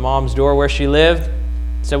at my mom's door where she lived.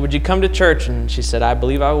 Said, would you come to church? And she said, I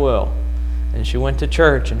believe I will. And she went to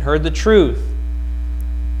church and heard the truth,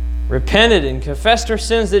 repented and confessed her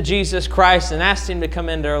sins to Jesus Christ and asked Him to come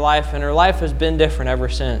into her life, and her life has been different ever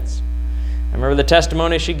since. I remember the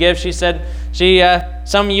testimony she gives. She said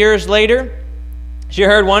some years later, she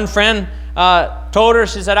heard one friend told her,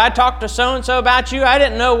 she said, I talked to so-and-so about you. I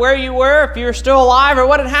didn't know where you were, if you were still alive or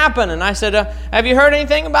what had happened. And I said, have you heard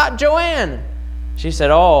anything about Joanne? She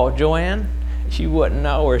said, oh, Joanne, you wouldn't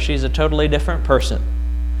know her. She's a totally different person.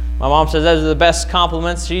 My mom says those are the best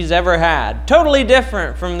compliments she's ever had. Totally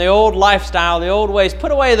different from the old lifestyle, the old ways.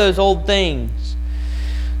 Put away those old things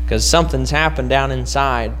because something's happened down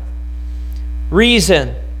inside.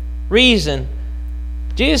 Reason.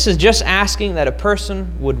 Jesus is just asking that a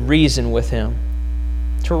person would reason with Him.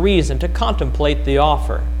 To reason, to contemplate the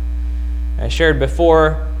offer. I shared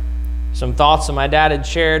before some thoughts that my dad had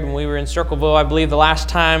shared when we were in Circleville, I believe the last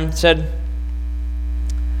time, said,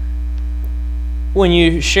 when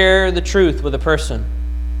you share the truth with a person,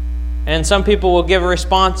 and some people will give a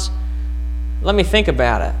response, let me think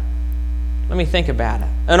about it. Let me think about it.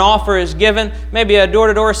 An offer is given. Maybe a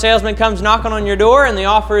door-to-door salesman comes knocking on your door and the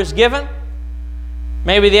offer is given.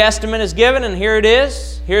 Maybe the estimate is given and here it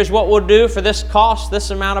is. Here's what we'll do for this cost, this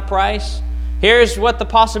amount of price. Here's what the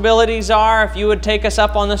possibilities are if you would take us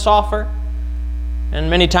up on this offer. And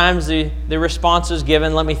many times the response is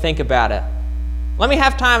given, let me think about it. Let me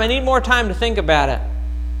have time. I need more time to think about it.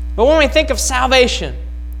 But when we think of salvation,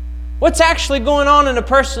 what's actually going on in a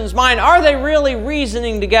person's mind? Are they really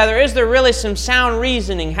reasoning together? Is there really some sound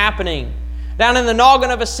reasoning happening down in the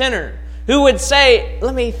noggin of a sinner who would say,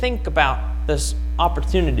 let me think about this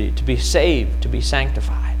opportunity to be saved, to be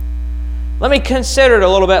sanctified. Let me consider it a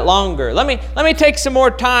little bit longer. Let me take some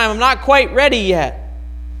more time. I'm not quite ready yet.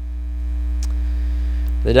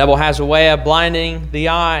 The devil has a way of blinding the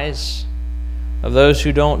eyes of those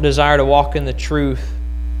who don't desire to walk in the truth.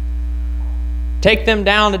 Take them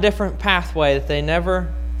down a different pathway that they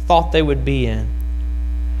never thought they would be in.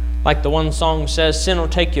 Like the one song says, sin will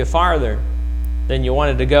take you farther than you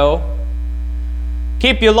wanted to go.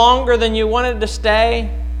 Keep you longer than you wanted to stay.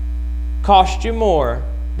 Cost you more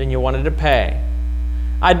than you wanted to pay.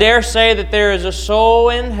 I dare say that there is a soul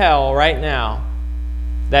in hell right now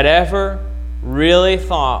that ever really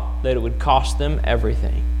thought that it would cost them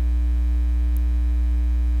everything.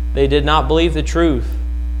 They did not believe the truth.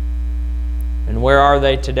 And where are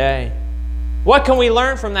they today? What can we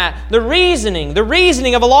learn from that? The reasoning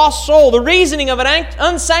of a lost soul, the reasoning of an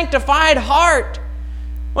unsanctified heart.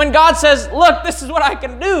 When God says, look, this is what I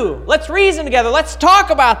can do. Let's reason together. Let's talk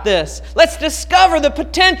about this. Let's discover the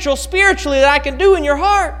potential spiritually that I can do in your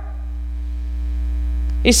heart.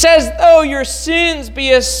 He says, though your sins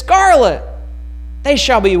be as scarlet, they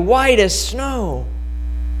shall be white as snow.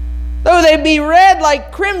 Though they be red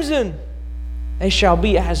like crimson, they shall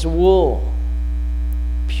be as wool,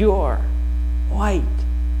 pure, white.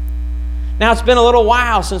 Now it's been a little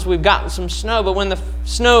while since we've gotten some snow, but when the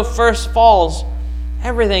snow first falls,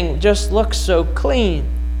 everything just looks so clean.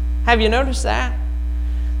 Have you noticed that?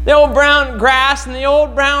 The old brown grass and the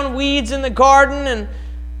old brown weeds in the garden and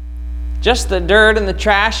just the dirt and the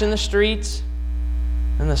trash in the streets.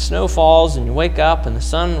 And the snow falls and you wake up and the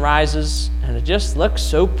sun rises and it just looks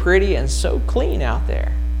so pretty and so clean out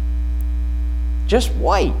there. Just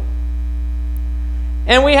white.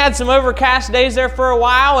 And we had some overcast days there for a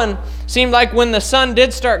while and seemed like when the sun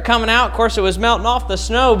did start coming out, of course it was melting off the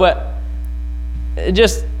snow, but it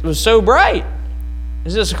just was so bright.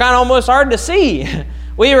 It's just kind of almost hard to see.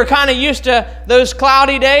 We were kind of used to those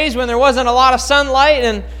cloudy days when there wasn't a lot of sunlight,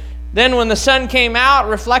 and then when the sun came out,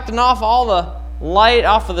 reflecting off all the light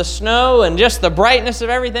off of the snow and just the brightness of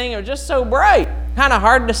everything, it was just so bright. Kind of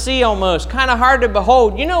hard to see almost, kind of hard to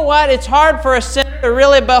behold. You know what? It's hard for a sinner to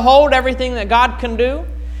really behold everything that God can do.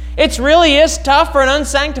 It really is tough for an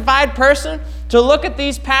unsanctified person to look at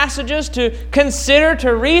these passages, to consider,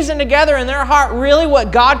 to reason together in their heart really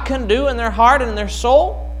what God can do in their heart and in their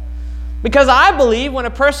soul. Because I believe when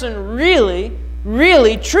a person really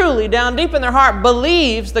really, truly, down deep in their heart,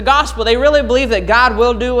 believes the gospel, they really believe that God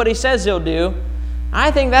will do what He says He'll do, I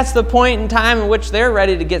think that's the point in time in which they're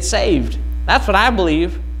ready to get saved. That's what I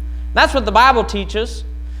believe. That's what the Bible teaches.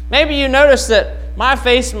 Maybe you notice that my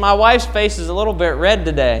face and my wife's face is a little bit red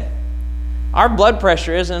today. Our blood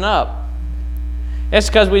pressure isn't up. It's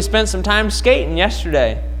because we spent some time skating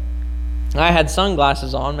yesterday. I had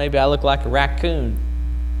sunglasses on. Maybe I look like a raccoon.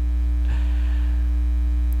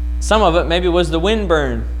 Some of it maybe was the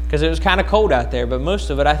windburn because it was kind of cold out there, but most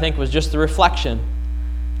of it I think was just the reflection,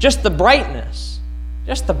 just the brightness.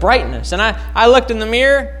 Just the brightness. And I looked in the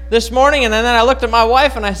mirror this morning, and then I looked at my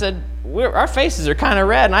wife, and I said, our faces are kind of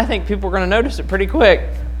red, and I think people are going to notice it pretty quick.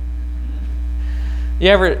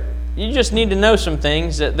 You just need to know some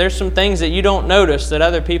things, that there's some things that you don't notice that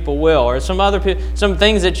other people will, or some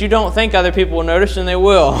things that you don't think other people will notice, and they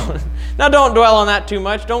will. Now, don't dwell on that too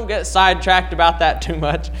much. Don't get sidetracked about that too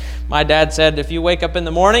much. My dad said if you wake up in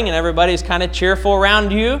the morning and everybody's kind of cheerful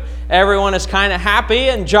around you, everyone is kind of happy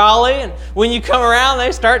and jolly, and when you come around,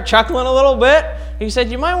 they start chuckling a little bit. He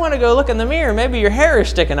said, you might want to go look in the mirror. Maybe your hair is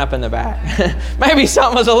sticking up in the back. Maybe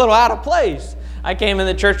something was a little out of place. I came in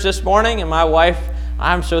the church this morning, and my wife,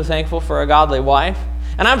 I'm so thankful for a godly wife.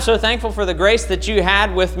 And I'm so thankful for the grace that you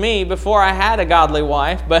had with me before I had a godly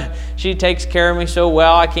wife. But she takes care of me so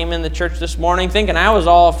well. I came in the church this morning thinking I was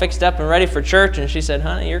all fixed up and ready for church. And she said,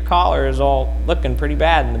 honey, your collar is all looking pretty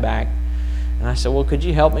bad in the back. And I said, well, could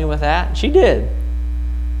you help me with that? And she did.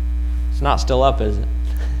 It's not still up, is it?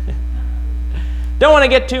 Don't want to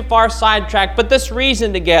get too far sidetracked, but let's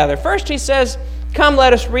reason together. First he says, come,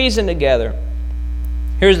 let us reason together.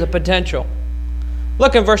 Here's the potential.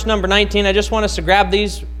 Look in verse number 19. I just want us to grab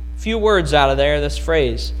these few words out of there, this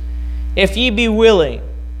phrase. If ye be willing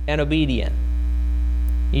and obedient,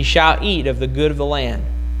 ye shall eat of the good of the land.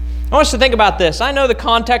 I want us to think about this. I know the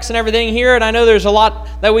context and everything here, and I know there's a lot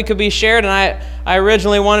that we could be shared, and I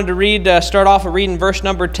originally wanted to start off with reading verse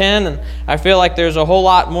number 10, and I feel like there's a whole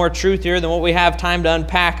lot more truth here than what we have time to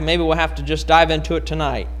unpack, and maybe we'll have to just dive into it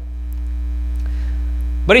tonight.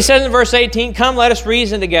 But he says in verse 18, come, let us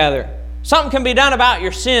reason together. Something can be done about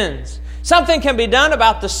your sins. Something can be done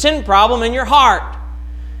about the sin problem in your heart.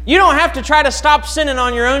 You don't have to try to stop sinning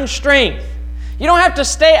on your own strength. You don't have to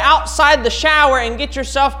stay outside the shower and get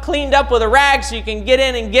yourself cleaned up with a rag so you can get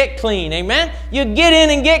in and get clean. Amen? You get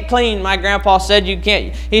in and get clean. My grandpa said you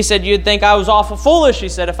can't. He said you'd think I was awful foolish. He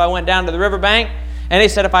said if I went down to the riverbank, and he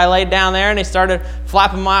said if I laid down there and he started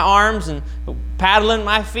flapping my arms and paddling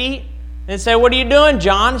my feet, and said, what are you doing,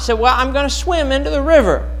 John? He said, well, I'm going to swim into the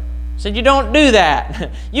river. He said, you don't do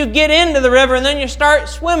that. You get into the river and then you start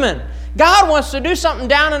swimming. God wants to do something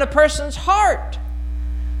down in a person's heart.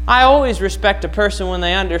 I always respect a person when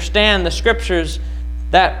they understand the scriptures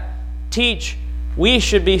that teach we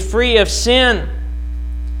should be free of sin.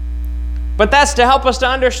 But that's to help us to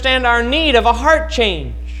understand our need of a heart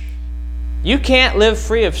change. You can't live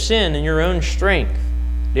free of sin in your own strength,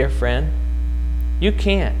 dear friend. You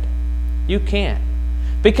can't. You can't.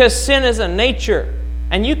 Because sin is a nature,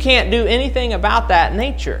 and you can't do anything about that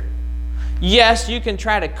nature. Yes, you can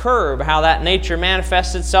try to curb how that nature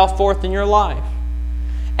manifests itself forth in your life.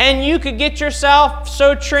 And you could get yourself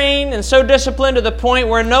so trained and so disciplined to the point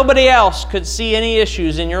where nobody else could see any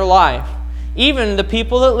issues in your life. Even the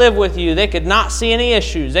people that live with you, they could not see any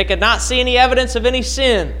issues. They could not see any evidence of any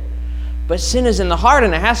sin. But sin is in the heart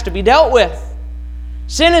and it has to be dealt with.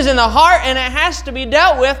 Sin is in the heart and it has to be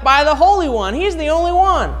dealt with by the Holy One. He's the only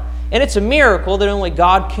one. And it's a miracle that only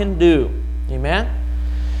God can do. Amen?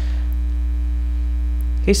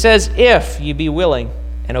 He says, if ye be willing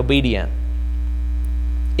and obedient.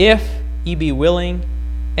 If ye be willing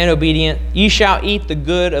and obedient, ye shall eat the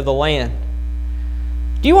good of the land.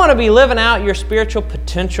 Do you want to be living out your spiritual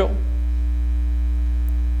potential?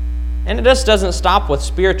 And it just doesn't stop with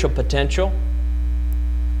spiritual potential.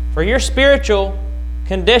 For your spiritual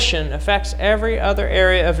condition affects every other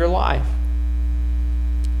area of your life.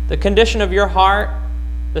 The condition of your heart,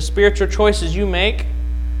 the spiritual choices you make,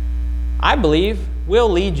 I believe, will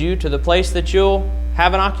lead you to the place that you'll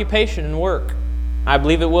have an occupation and work. I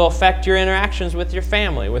believe it will affect your interactions with your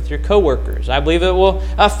family, with your coworkers. I believe it will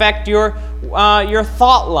affect your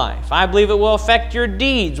thought life. I believe it will affect your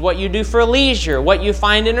deeds, what you do for leisure, what you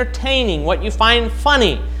find entertaining, what you find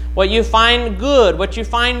funny, what you find good, what you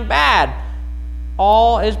find bad.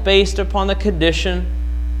 All is based upon the condition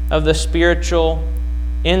of the spiritual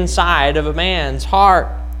inside of a man's heart.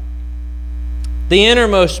 The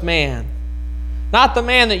innermost man. Not the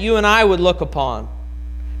man that you and I would look upon.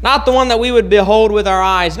 Not the one that we would behold with our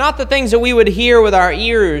eyes. Not the things that we would hear with our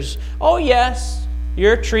ears. Oh yes,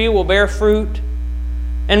 your tree will bear fruit.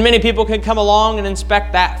 And many people can come along and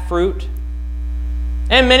inspect that fruit.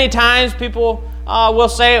 And many times people will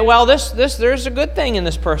say, well, there's a good thing in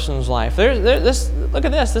this person's life. Look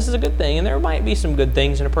at this is a good thing. And there might be some good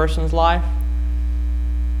things in a person's life.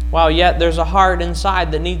 While yet there's a heart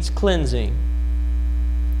inside that needs cleansing.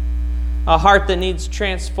 A heart that needs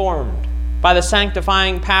transformed by the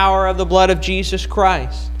sanctifying power of the blood of Jesus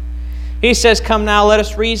Christ. He says, come now, let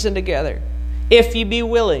us reason together. If ye be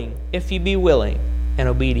willing and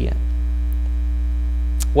obedient.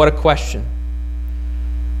 What a question.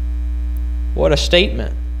 What a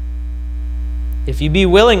statement. If you be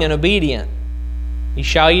willing and obedient, ye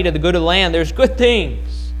shall eat of the good of the land. There's good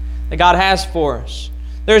things that God has for us.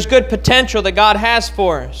 There's good potential that God has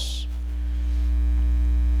for us.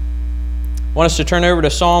 I want us to turn over to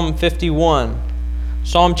Psalm 51.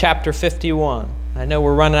 Psalm chapter 51. I know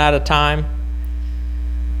we're running out of time.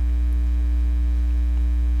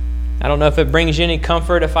 I don't know if it brings you any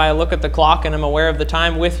comfort if I look at the clock and I'm aware of the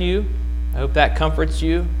time with you. I hope that comforts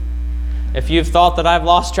you. If you've thought that I've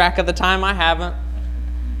lost track of the time, I haven't.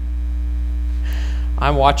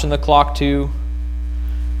 I'm watching the clock too.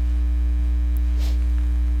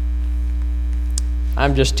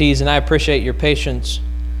 I'm just teasing. I appreciate your patience.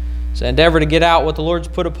 So endeavor to get out what the Lord's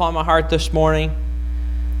put upon my heart this morning.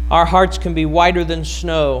 Our hearts can be whiter than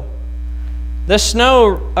snow. The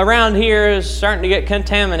snow around here is starting to get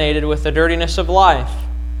contaminated with the dirtiness of life.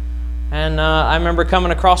 And I remember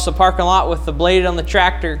coming across the parking lot with the blade on the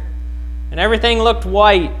tractor, and everything looked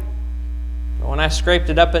white. But when I scraped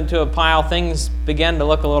it up into a pile, things began to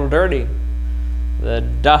look a little dirty. The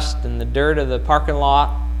dust and the dirt of the parking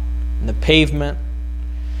lot and the pavement.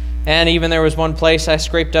 And even there was one place I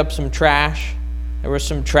scraped up some trash. There was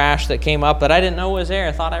some trash that came up that I didn't know was there.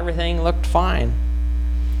 I thought everything looked fine.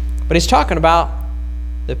 But he's talking about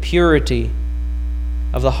the purity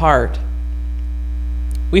of the heart.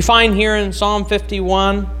 We find here in Psalm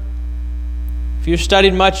 51, if you've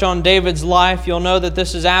studied much on David's life, you'll know that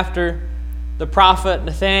this is after the prophet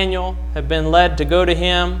Nathaniel had been led to go to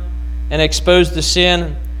him and expose the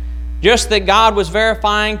sin. Just that God was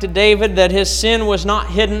verifying to David that his sin was not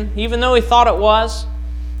hidden, even though he thought it was.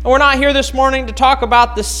 And we're not here this morning to talk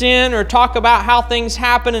about the sin or talk about how things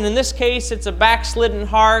happen. And in this case, it's a backslidden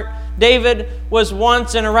heart. David was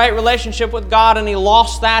once in a right relationship with God and he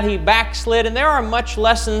lost that. He backslid. And there are much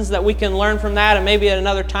lessons that we can learn from that. And maybe at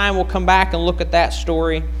another time we'll come back and look at that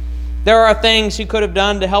story. There are things he could have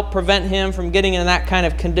done to help prevent him from getting in that kind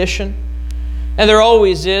of condition. And there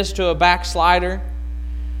always is to a backslider.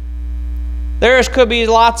 There could be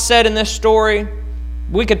lots said in this story.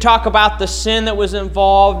 We could talk about the sin that was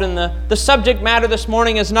involved, and the subject matter this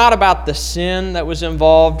morning is not about the sin that was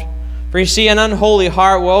involved. For you see, an unholy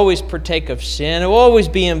heart will always partake of sin. It will always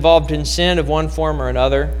be involved in sin of one form or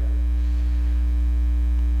another.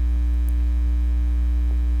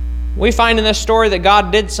 We find in this story that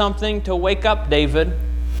God did something to wake up David.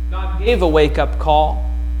 God gave a wake-up call.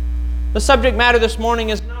 The subject matter this morning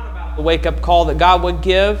is not about the wake-up call that God would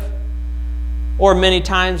give, or many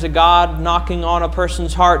times a God knocking on a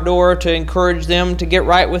person's heart door to encourage them to get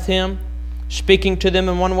right with Him, speaking to them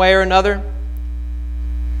in one way or another.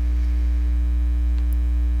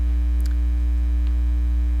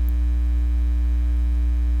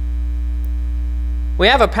 We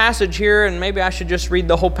have a passage here, and maybe I should just read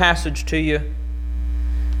the whole passage to you.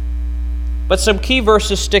 But some key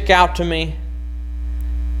verses stick out to me.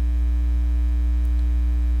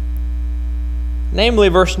 Namely,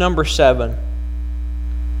 verse number 7.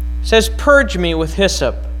 It says, "Purge me with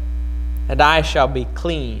hyssop, and I shall be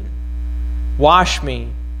clean. Wash me,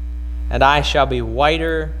 and I shall be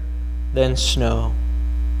whiter than snow."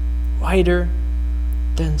 Whiter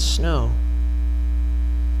than snow.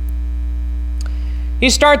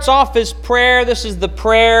 He starts off his prayer. This is the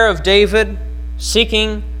prayer of David,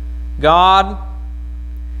 seeking God.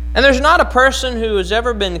 And there's not a person who has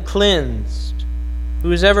ever been cleansed,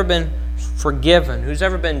 who has ever been forgiven, who's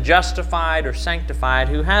ever been justified or sanctified,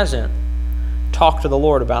 who hasn't talked to the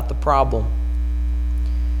Lord about the problem.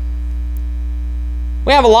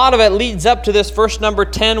 We have a lot of it leads up to this verse number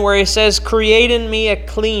 10 where he says, "Create in me a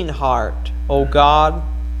clean heart, O God,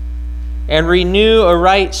 and renew a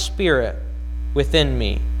right spirit within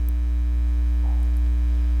me."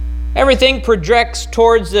 Everything projects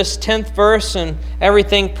towards this 10th verse, and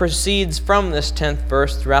everything proceeds from this 10th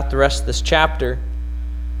verse throughout the rest of this chapter.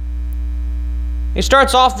 He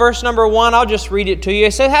starts off verse number 1. I'll just read it to you.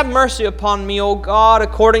 He says, "Have mercy upon me, O God,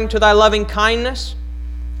 according to thy loving kindness,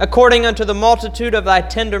 according unto the multitude of thy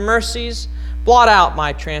tender mercies. Blot out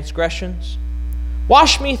my transgressions.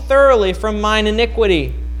 Wash me thoroughly from mine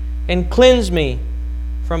iniquity, and cleanse me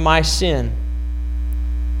from my sin.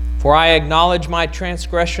 For I acknowledge my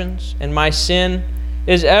transgressions, and my sin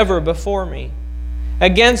is ever before me.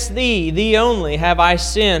 Against thee, thee only, have I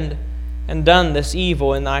sinned and done this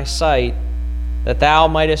evil in thy sight, that thou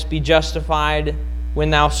mightest be justified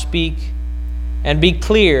when thou speak, and be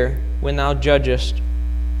clear when thou judgest.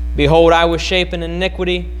 Behold, I was shapen in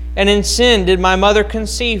iniquity, and in sin did my mother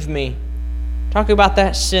conceive me. Talking about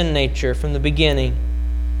that sin nature from the beginning.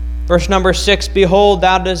 Verse number 6, Behold,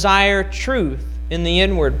 thou desire truth in the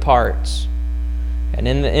inward parts, and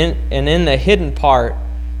in the hidden part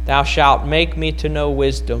thou shalt make me to know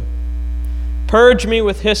wisdom. Purge me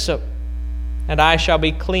with hyssop, and I shall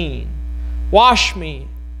be clean. Wash me,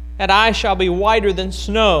 and I shall be whiter than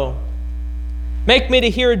snow. Make me to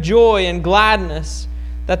hear joy and gladness,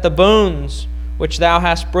 that the bones which thou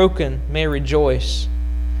hast broken may rejoice.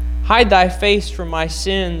 Hide thy face from my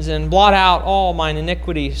sins, and blot out all mine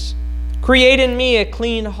iniquities. Create in me a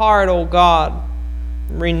clean heart, O God.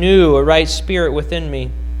 Renew a right spirit within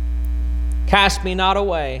me. Cast me not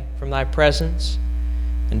away from thy presence,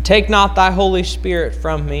 and take not thy Holy Spirit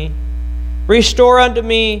from me. Restore unto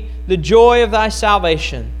me the joy of thy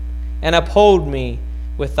salvation, and uphold me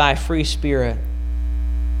with thy free spirit.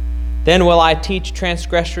 Then will I teach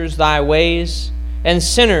transgressors thy ways, and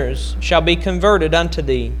sinners shall be converted unto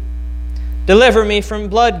thee. Deliver me from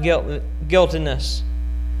blood guiltiness,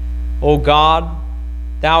 O God,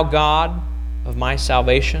 thou God of my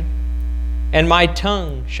salvation, and my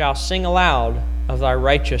tongue shall sing aloud of thy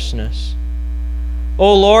righteousness.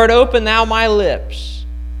 O Lord, open thou my lips,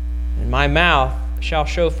 and my mouth shall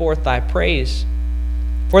show forth thy praise.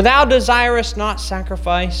 For thou desirest not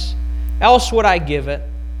sacrifice, else would I give it.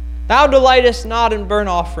 Thou delightest not in burnt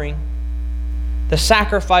offering. The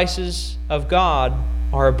sacrifices of God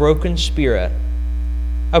are a broken spirit,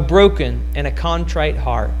 a broken and a contrite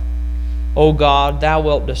heart. O God, thou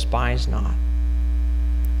wilt despise not.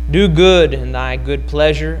 Do good in thy good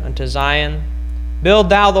pleasure unto Zion. Build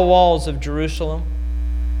thou the walls of Jerusalem.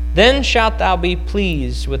 Then shalt thou be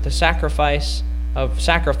pleased with the sacrifices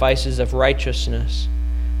of righteousness,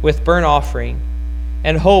 with burnt offering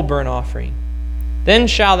and whole burnt offering. Then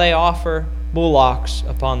shall they offer bullocks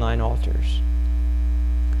upon thine altars.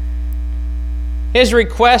 His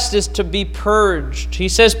request is to be purged. He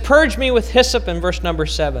says, Purge me with hyssop in verse number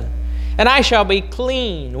 7. And I shall be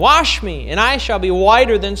clean. Wash me, and I shall be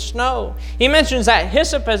whiter than snow. He mentions that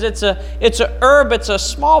hyssop as it's a herb, it's a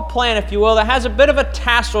small plant, if you will, that has a bit of a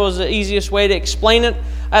tassel is the easiest way to explain it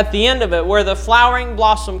at the end of it, where the flowering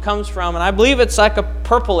blossom comes from. And I believe it's like a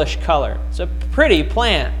purplish color. It's a pretty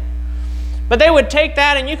plant. But they would take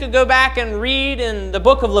that, and you could go back and read in the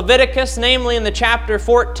book of Leviticus, namely in the chapter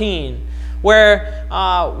 14, where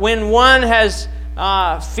when one has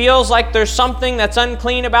feels like there's something that's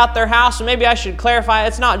unclean about their house, and maybe I should clarify,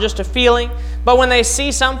 it's not just a feeling, but when they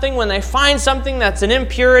see something, when they find something that's an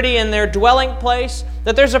impurity in their dwelling place,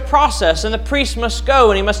 that there's a process, and the priest must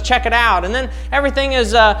go and he must check it out, and then everything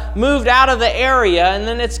is moved out of the area, and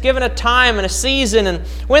then it's given a time and a season, and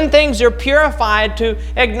when things are purified, to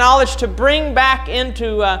acknowledge, to bring back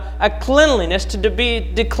into a cleanliness, to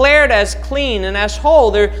be declared as clean and as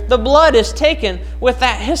whole, the blood is taken with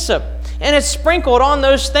that hyssop, and it's sprinkled on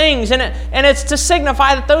those things, and it's to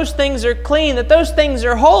signify that those things are clean, that those things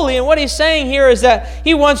are holy. And what he's saying here is that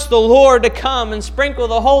he wants the Lord to come and sprinkle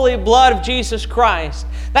the holy blood of Jesus Christ,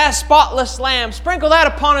 that spotless lamb, sprinkle that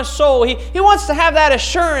upon his soul. He wants to have that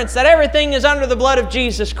assurance that everything is under the blood of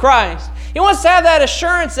Jesus Christ. He wants to have that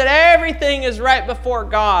assurance that everything is right before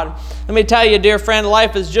God. Let me tell you, dear friend,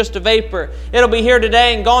 life is just a vapor. It'll be here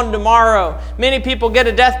today and gone tomorrow. Many people get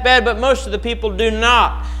a deathbed, but most of the people do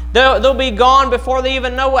not. They'll be gone before they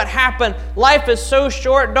even know what happened. Life is so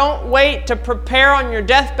short. Don't wait to prepare on your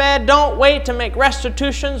deathbed. Don't wait to make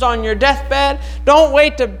restitutions on your deathbed. Don't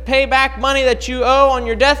wait to pay back money that you owe on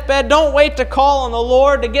your deathbed. Don't wait to call on the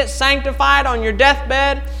Lord to get sanctified on your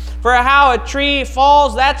deathbed. For how a tree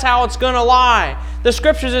falls, that's how it's going to lie. The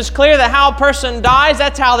Scriptures is clear that how a person dies,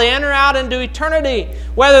 that's how they enter out into eternity.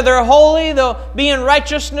 Whether they're holy, they'll be in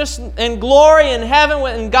righteousness and glory in heaven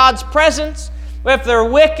in God's presence. If they're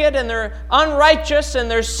wicked and they're unrighteous and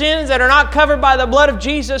their sins that are not covered by the blood of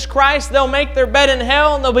Jesus Christ, they'll make their bed in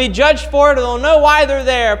hell and they'll be judged for it, and they'll know why they're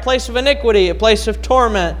there. A place of iniquity, a place of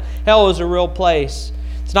torment. Hell is a real place.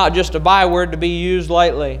 It's not just a byword to be used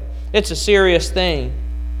lightly. It's a serious thing.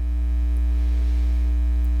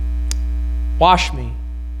 Wash me.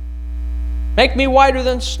 Make me whiter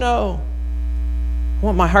than snow. I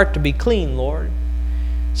want my heart to be clean, Lord.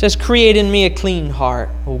 It says, create in me a clean heart,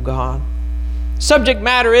 O God. Subject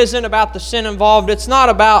matter isn't about the sin involved. It's not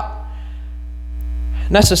about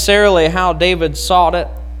necessarily how David sought it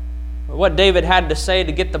what David had to say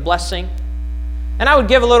to get the blessing. And I would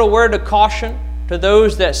give a little word of caution to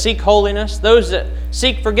those that seek holiness, those that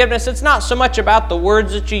seek forgiveness. It's not so much about the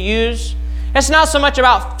words that you use. It's not so much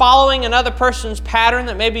about following another person's pattern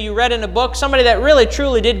that maybe you read in a book, somebody that really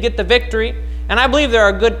truly did get the victory. And I believe there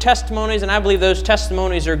are good testimonies, and I believe those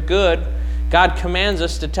testimonies are good. God commands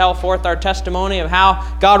us to tell forth our testimony of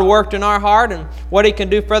how God worked in our heart and what He can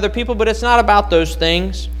do for other people, but it's not about those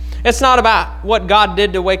things. It's not about what God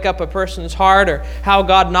did to wake up a person's heart or how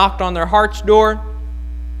God knocked on their heart's door.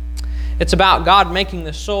 It's about God making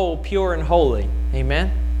the soul pure and holy.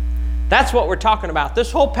 Amen? That's what we're talking about.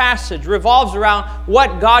 This whole passage revolves around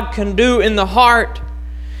what God can do in the heart.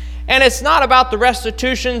 And it's not about the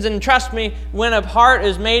restitutions, and trust me, when a heart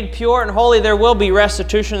is made pure and holy, there will be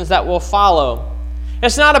restitutions that will follow.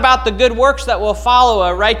 It's not about the good works that will follow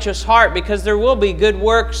a righteous heart, because there will be good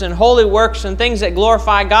works and holy works and things that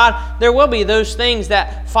glorify God. There will be those things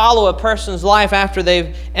that follow a person's life after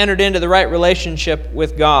they've entered into the right relationship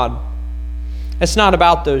with God. It's not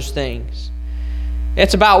about those things.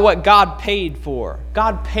 It's about what God paid for.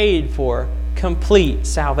 God paid for complete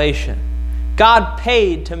salvation. God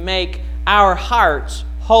paid to make our hearts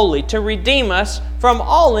holy, to redeem us from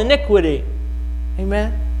all iniquity.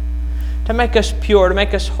 Amen? To make us pure, to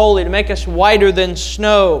make us holy, to make us whiter than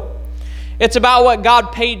snow. It's about what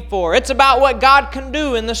God paid for. It's about what God can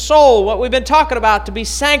do in the soul, what we've been talking about, to be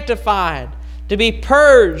sanctified, to be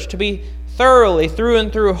purged, to be thoroughly, through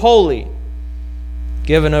and through holy,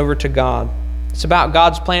 given over to God. It's about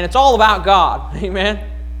God's plan. It's all about God. Amen?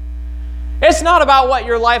 It's not about what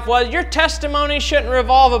your life was. Your testimony shouldn't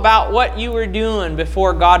revolve about what you were doing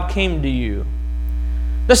before God came to you.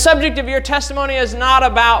 The subject of your testimony is not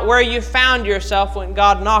about where you found yourself when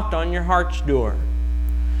God knocked on your heart's door.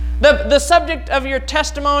 The subject of your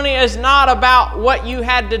testimony is not about what you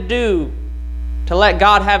had to do to let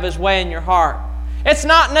God have His way in your heart. It's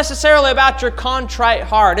not necessarily about your contrite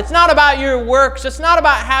heart. It's not about your works. It's not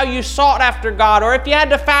about how you sought after God, or if you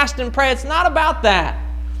had to fast and pray. It's not about that.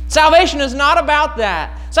 Salvation is not about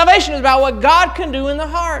that. Salvation is about what God can do in the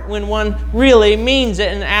heart when one really means it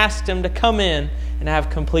and asks Him to come in and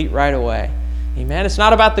have complete right away. Amen. It's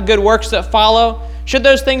not about the good works that follow. Should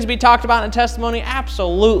those things be talked about in testimony?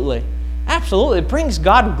 Absolutely. Absolutely. It brings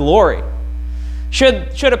God glory.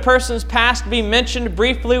 Should a person's past be mentioned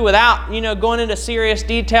briefly without, going into serious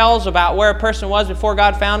details about where a person was before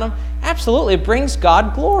God found them? Absolutely. It brings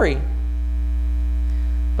God glory.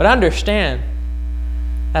 But understand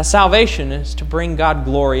that salvation is to bring God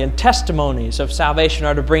glory, and testimonies of salvation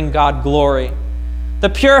are to bring God glory. The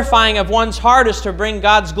purifying of one's heart is to bring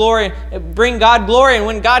God glory, and when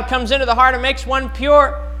God comes into the heart and makes one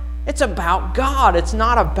pure, it's about God. It's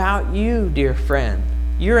not about you, dear friend.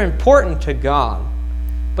 You're important to God,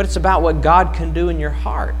 but it's about what God can do in your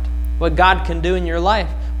heart, what God can do in your life,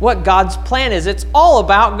 what God's plan is. It's all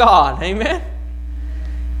about God. Amen?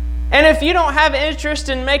 And if you don't have interest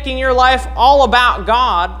in making your life all about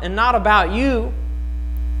God and not about you,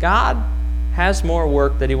 God has more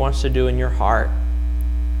work that He wants to do in your heart.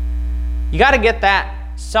 You got to get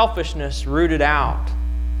that selfishness rooted out.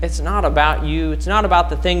 It's not about you. It's not about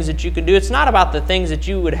the things that you can do. It's not about the things that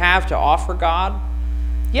you would have to offer God.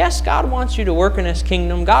 Yes, God wants you to work in His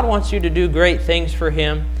kingdom. God wants you to do great things for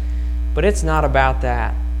Him, but it's not about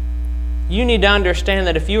that. You need to understand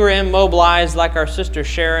that if you were immobilized like our sister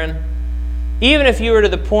Sharon, even if you were to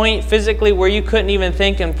the point physically where you couldn't even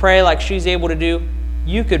think and pray like she's able to do,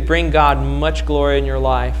 you could bring God much glory in your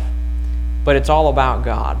life. But it's all about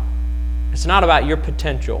God. It's not about your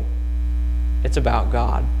potential. It's about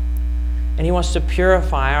God. And He wants to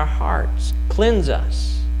purify our hearts, cleanse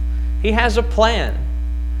us. He has a plan.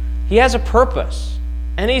 He has a purpose.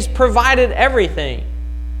 And He's provided everything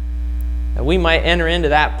that we might enter into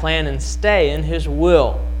that plan and stay in His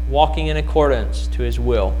will, walking in accordance to His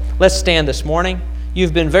will. Let's stand this morning.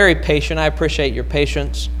 You've been very patient. I appreciate your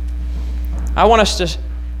patience. I want us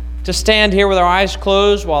to stand here with our eyes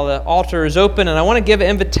closed while the altar is open, and I want to give an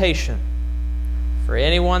invitation for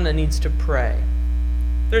anyone that needs to pray.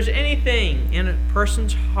 If there's anything in a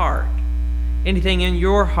person's heart, anything in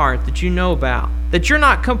your heart that you know about, that you're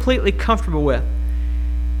not completely comfortable with,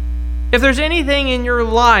 if there's anything in your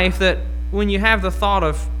life that when you have the thought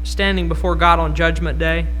of standing before God on Judgment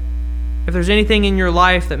Day, if there's anything in your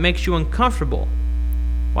life that makes you uncomfortable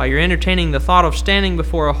while you're entertaining the thought of standing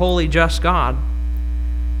before a holy, just God,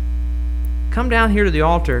 come down here to the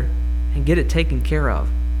altar and get it taken care of.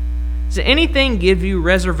 Does anything give you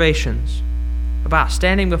reservations about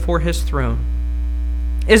standing before His throne?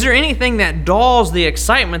 Is there anything that dulls the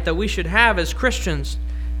excitement that we should have as Christians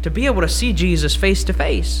to be able to see Jesus face to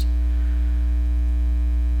face?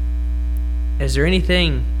 Is there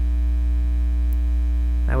anything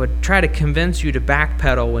that would try to convince you to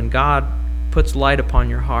backpedal when God puts light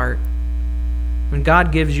upon your heart? When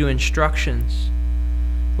God gives you instructions?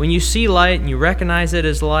 When you see light and you recognize it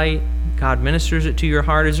as light, God ministers it to your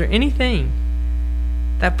heart. Is there anything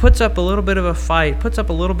that puts up a little bit of a fight, puts up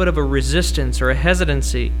a little bit of a resistance or a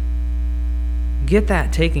hesitancy? Get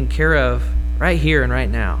that taken care of right here and right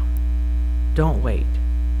now. Don't wait.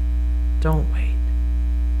 Don't wait.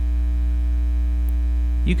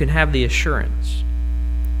 You can have the assurance.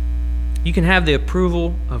 You can have the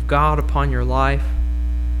approval of God upon your life.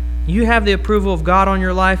 You have the approval of God on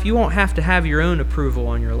your life. You won't have to have your own approval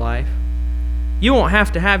on your life. You won't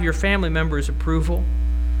have to have your family members' approval.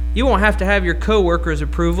 You won't have to have your co-workers'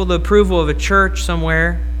 approval, the approval of a church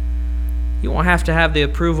somewhere. You won't have to have the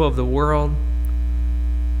approval of the world.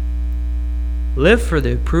 Live for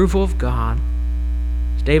the approval of God.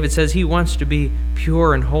 As David says, he wants to be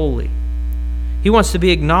pure and holy. He wants to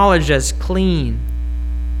be acknowledged as clean.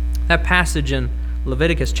 That passage in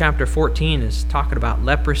Leviticus chapter 14 is talking about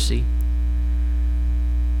leprosy.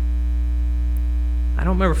 I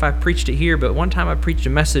don't remember if I preached it here, but one time I preached a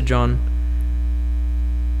message on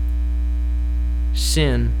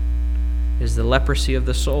sin is the leprosy of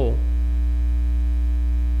the soul.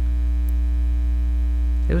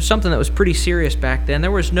 It was something that was pretty serious back then. There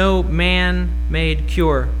was no man-made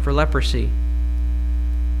cure for leprosy.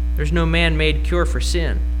 There's no man-made cure for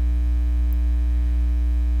sin.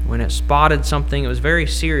 When it spotted something, it was very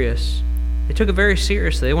serious. They took it very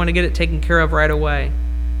seriously. They wanted to get it taken care of right away.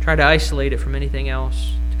 Try to isolate it from anything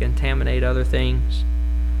else, to contaminate other things.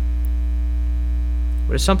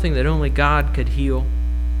 But it's something that only God could heal.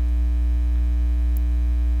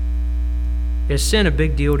 Is sin a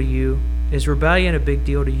big deal to you? Is rebellion a big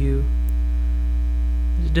deal to you?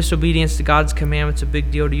 Is disobedience to God's commandments a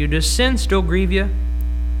big deal to you? Does sin still grieve you?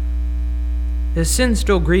 Is sin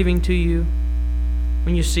still grieving to you?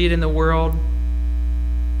 When you see it in the world,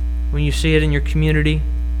 when you see it in your community,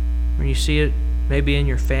 when you see it maybe in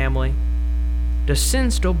your family, does sin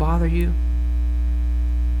still bother you?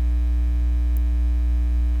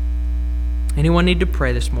 Anyone need to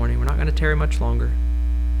pray this morning? We're not going to tarry much longer.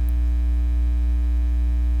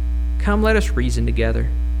 Come, let us reason together.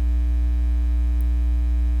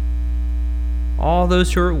 All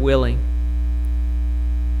those who are willing,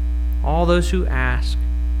 all those who ask.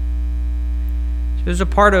 There's a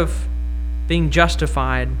part of being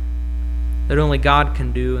justified that only God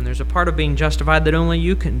can do, and there's a part of being justified that only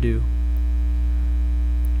you can do.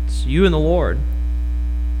 It's you and the Lord.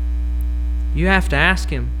 You have to ask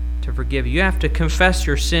Him to forgive you. You have to confess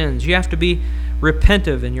your sins. You have to be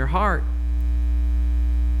repentive in your heart.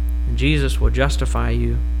 And Jesus will justify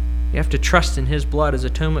you. You have to trust in His blood as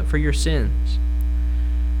atonement for your sins.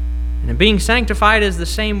 And being sanctified is the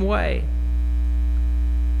same way.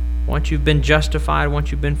 Once you've been justified,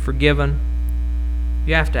 once you've been forgiven,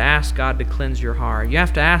 you have to ask God to cleanse your heart. You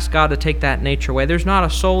have to ask God to take that nature away. There's not a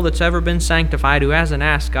soul that's ever been sanctified who hasn't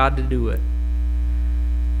asked God to do it.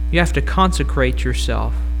 You have to consecrate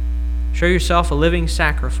yourself. Show yourself a living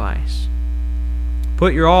sacrifice.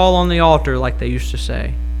 Put your all on the altar, like they used to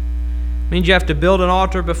say. It means you have to build an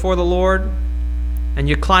altar before the Lord, and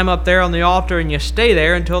you climb up there on the altar and you stay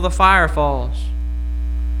there until the fire falls.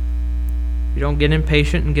 You don't get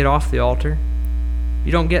impatient and get off the altar.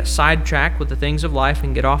 You don't get sidetracked with the things of life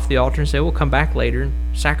and get off the altar and say, we'll come back later and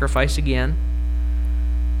sacrifice again.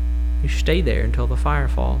 You stay there until the fire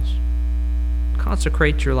falls.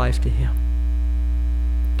 Consecrate your life to Him.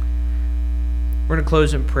 We're going to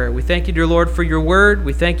close in prayer. We thank you, dear Lord, for your word.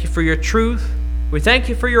 We thank you for your truth. We thank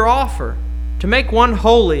you for your offer to make one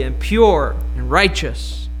holy and pure and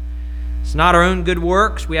righteous. It's not our own good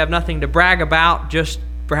works. We have nothing to brag about, just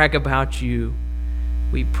brag about you.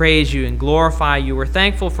 We praise you and glorify you. We're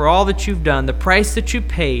thankful for all that you've done, the price that you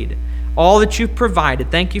paid, all that you've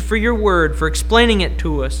provided. Thank you for your word, for explaining it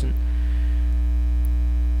to us. And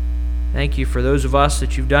thank you for those of us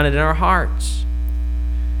that you've done it in our hearts.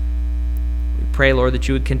 We pray, Lord, that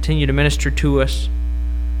you would continue to minister to us.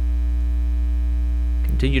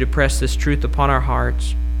 Continue to press this truth upon our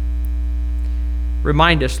hearts.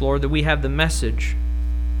 Remind us, Lord, that we have the message,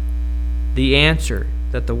 the answer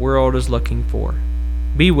that the world is looking for.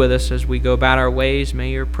 Be with us as we go about our ways.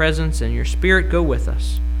 May your presence and your Spirit go with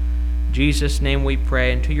us. In Jesus' name we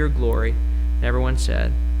pray, and to your glory. And everyone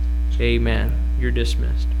said, amen. You're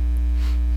dismissed.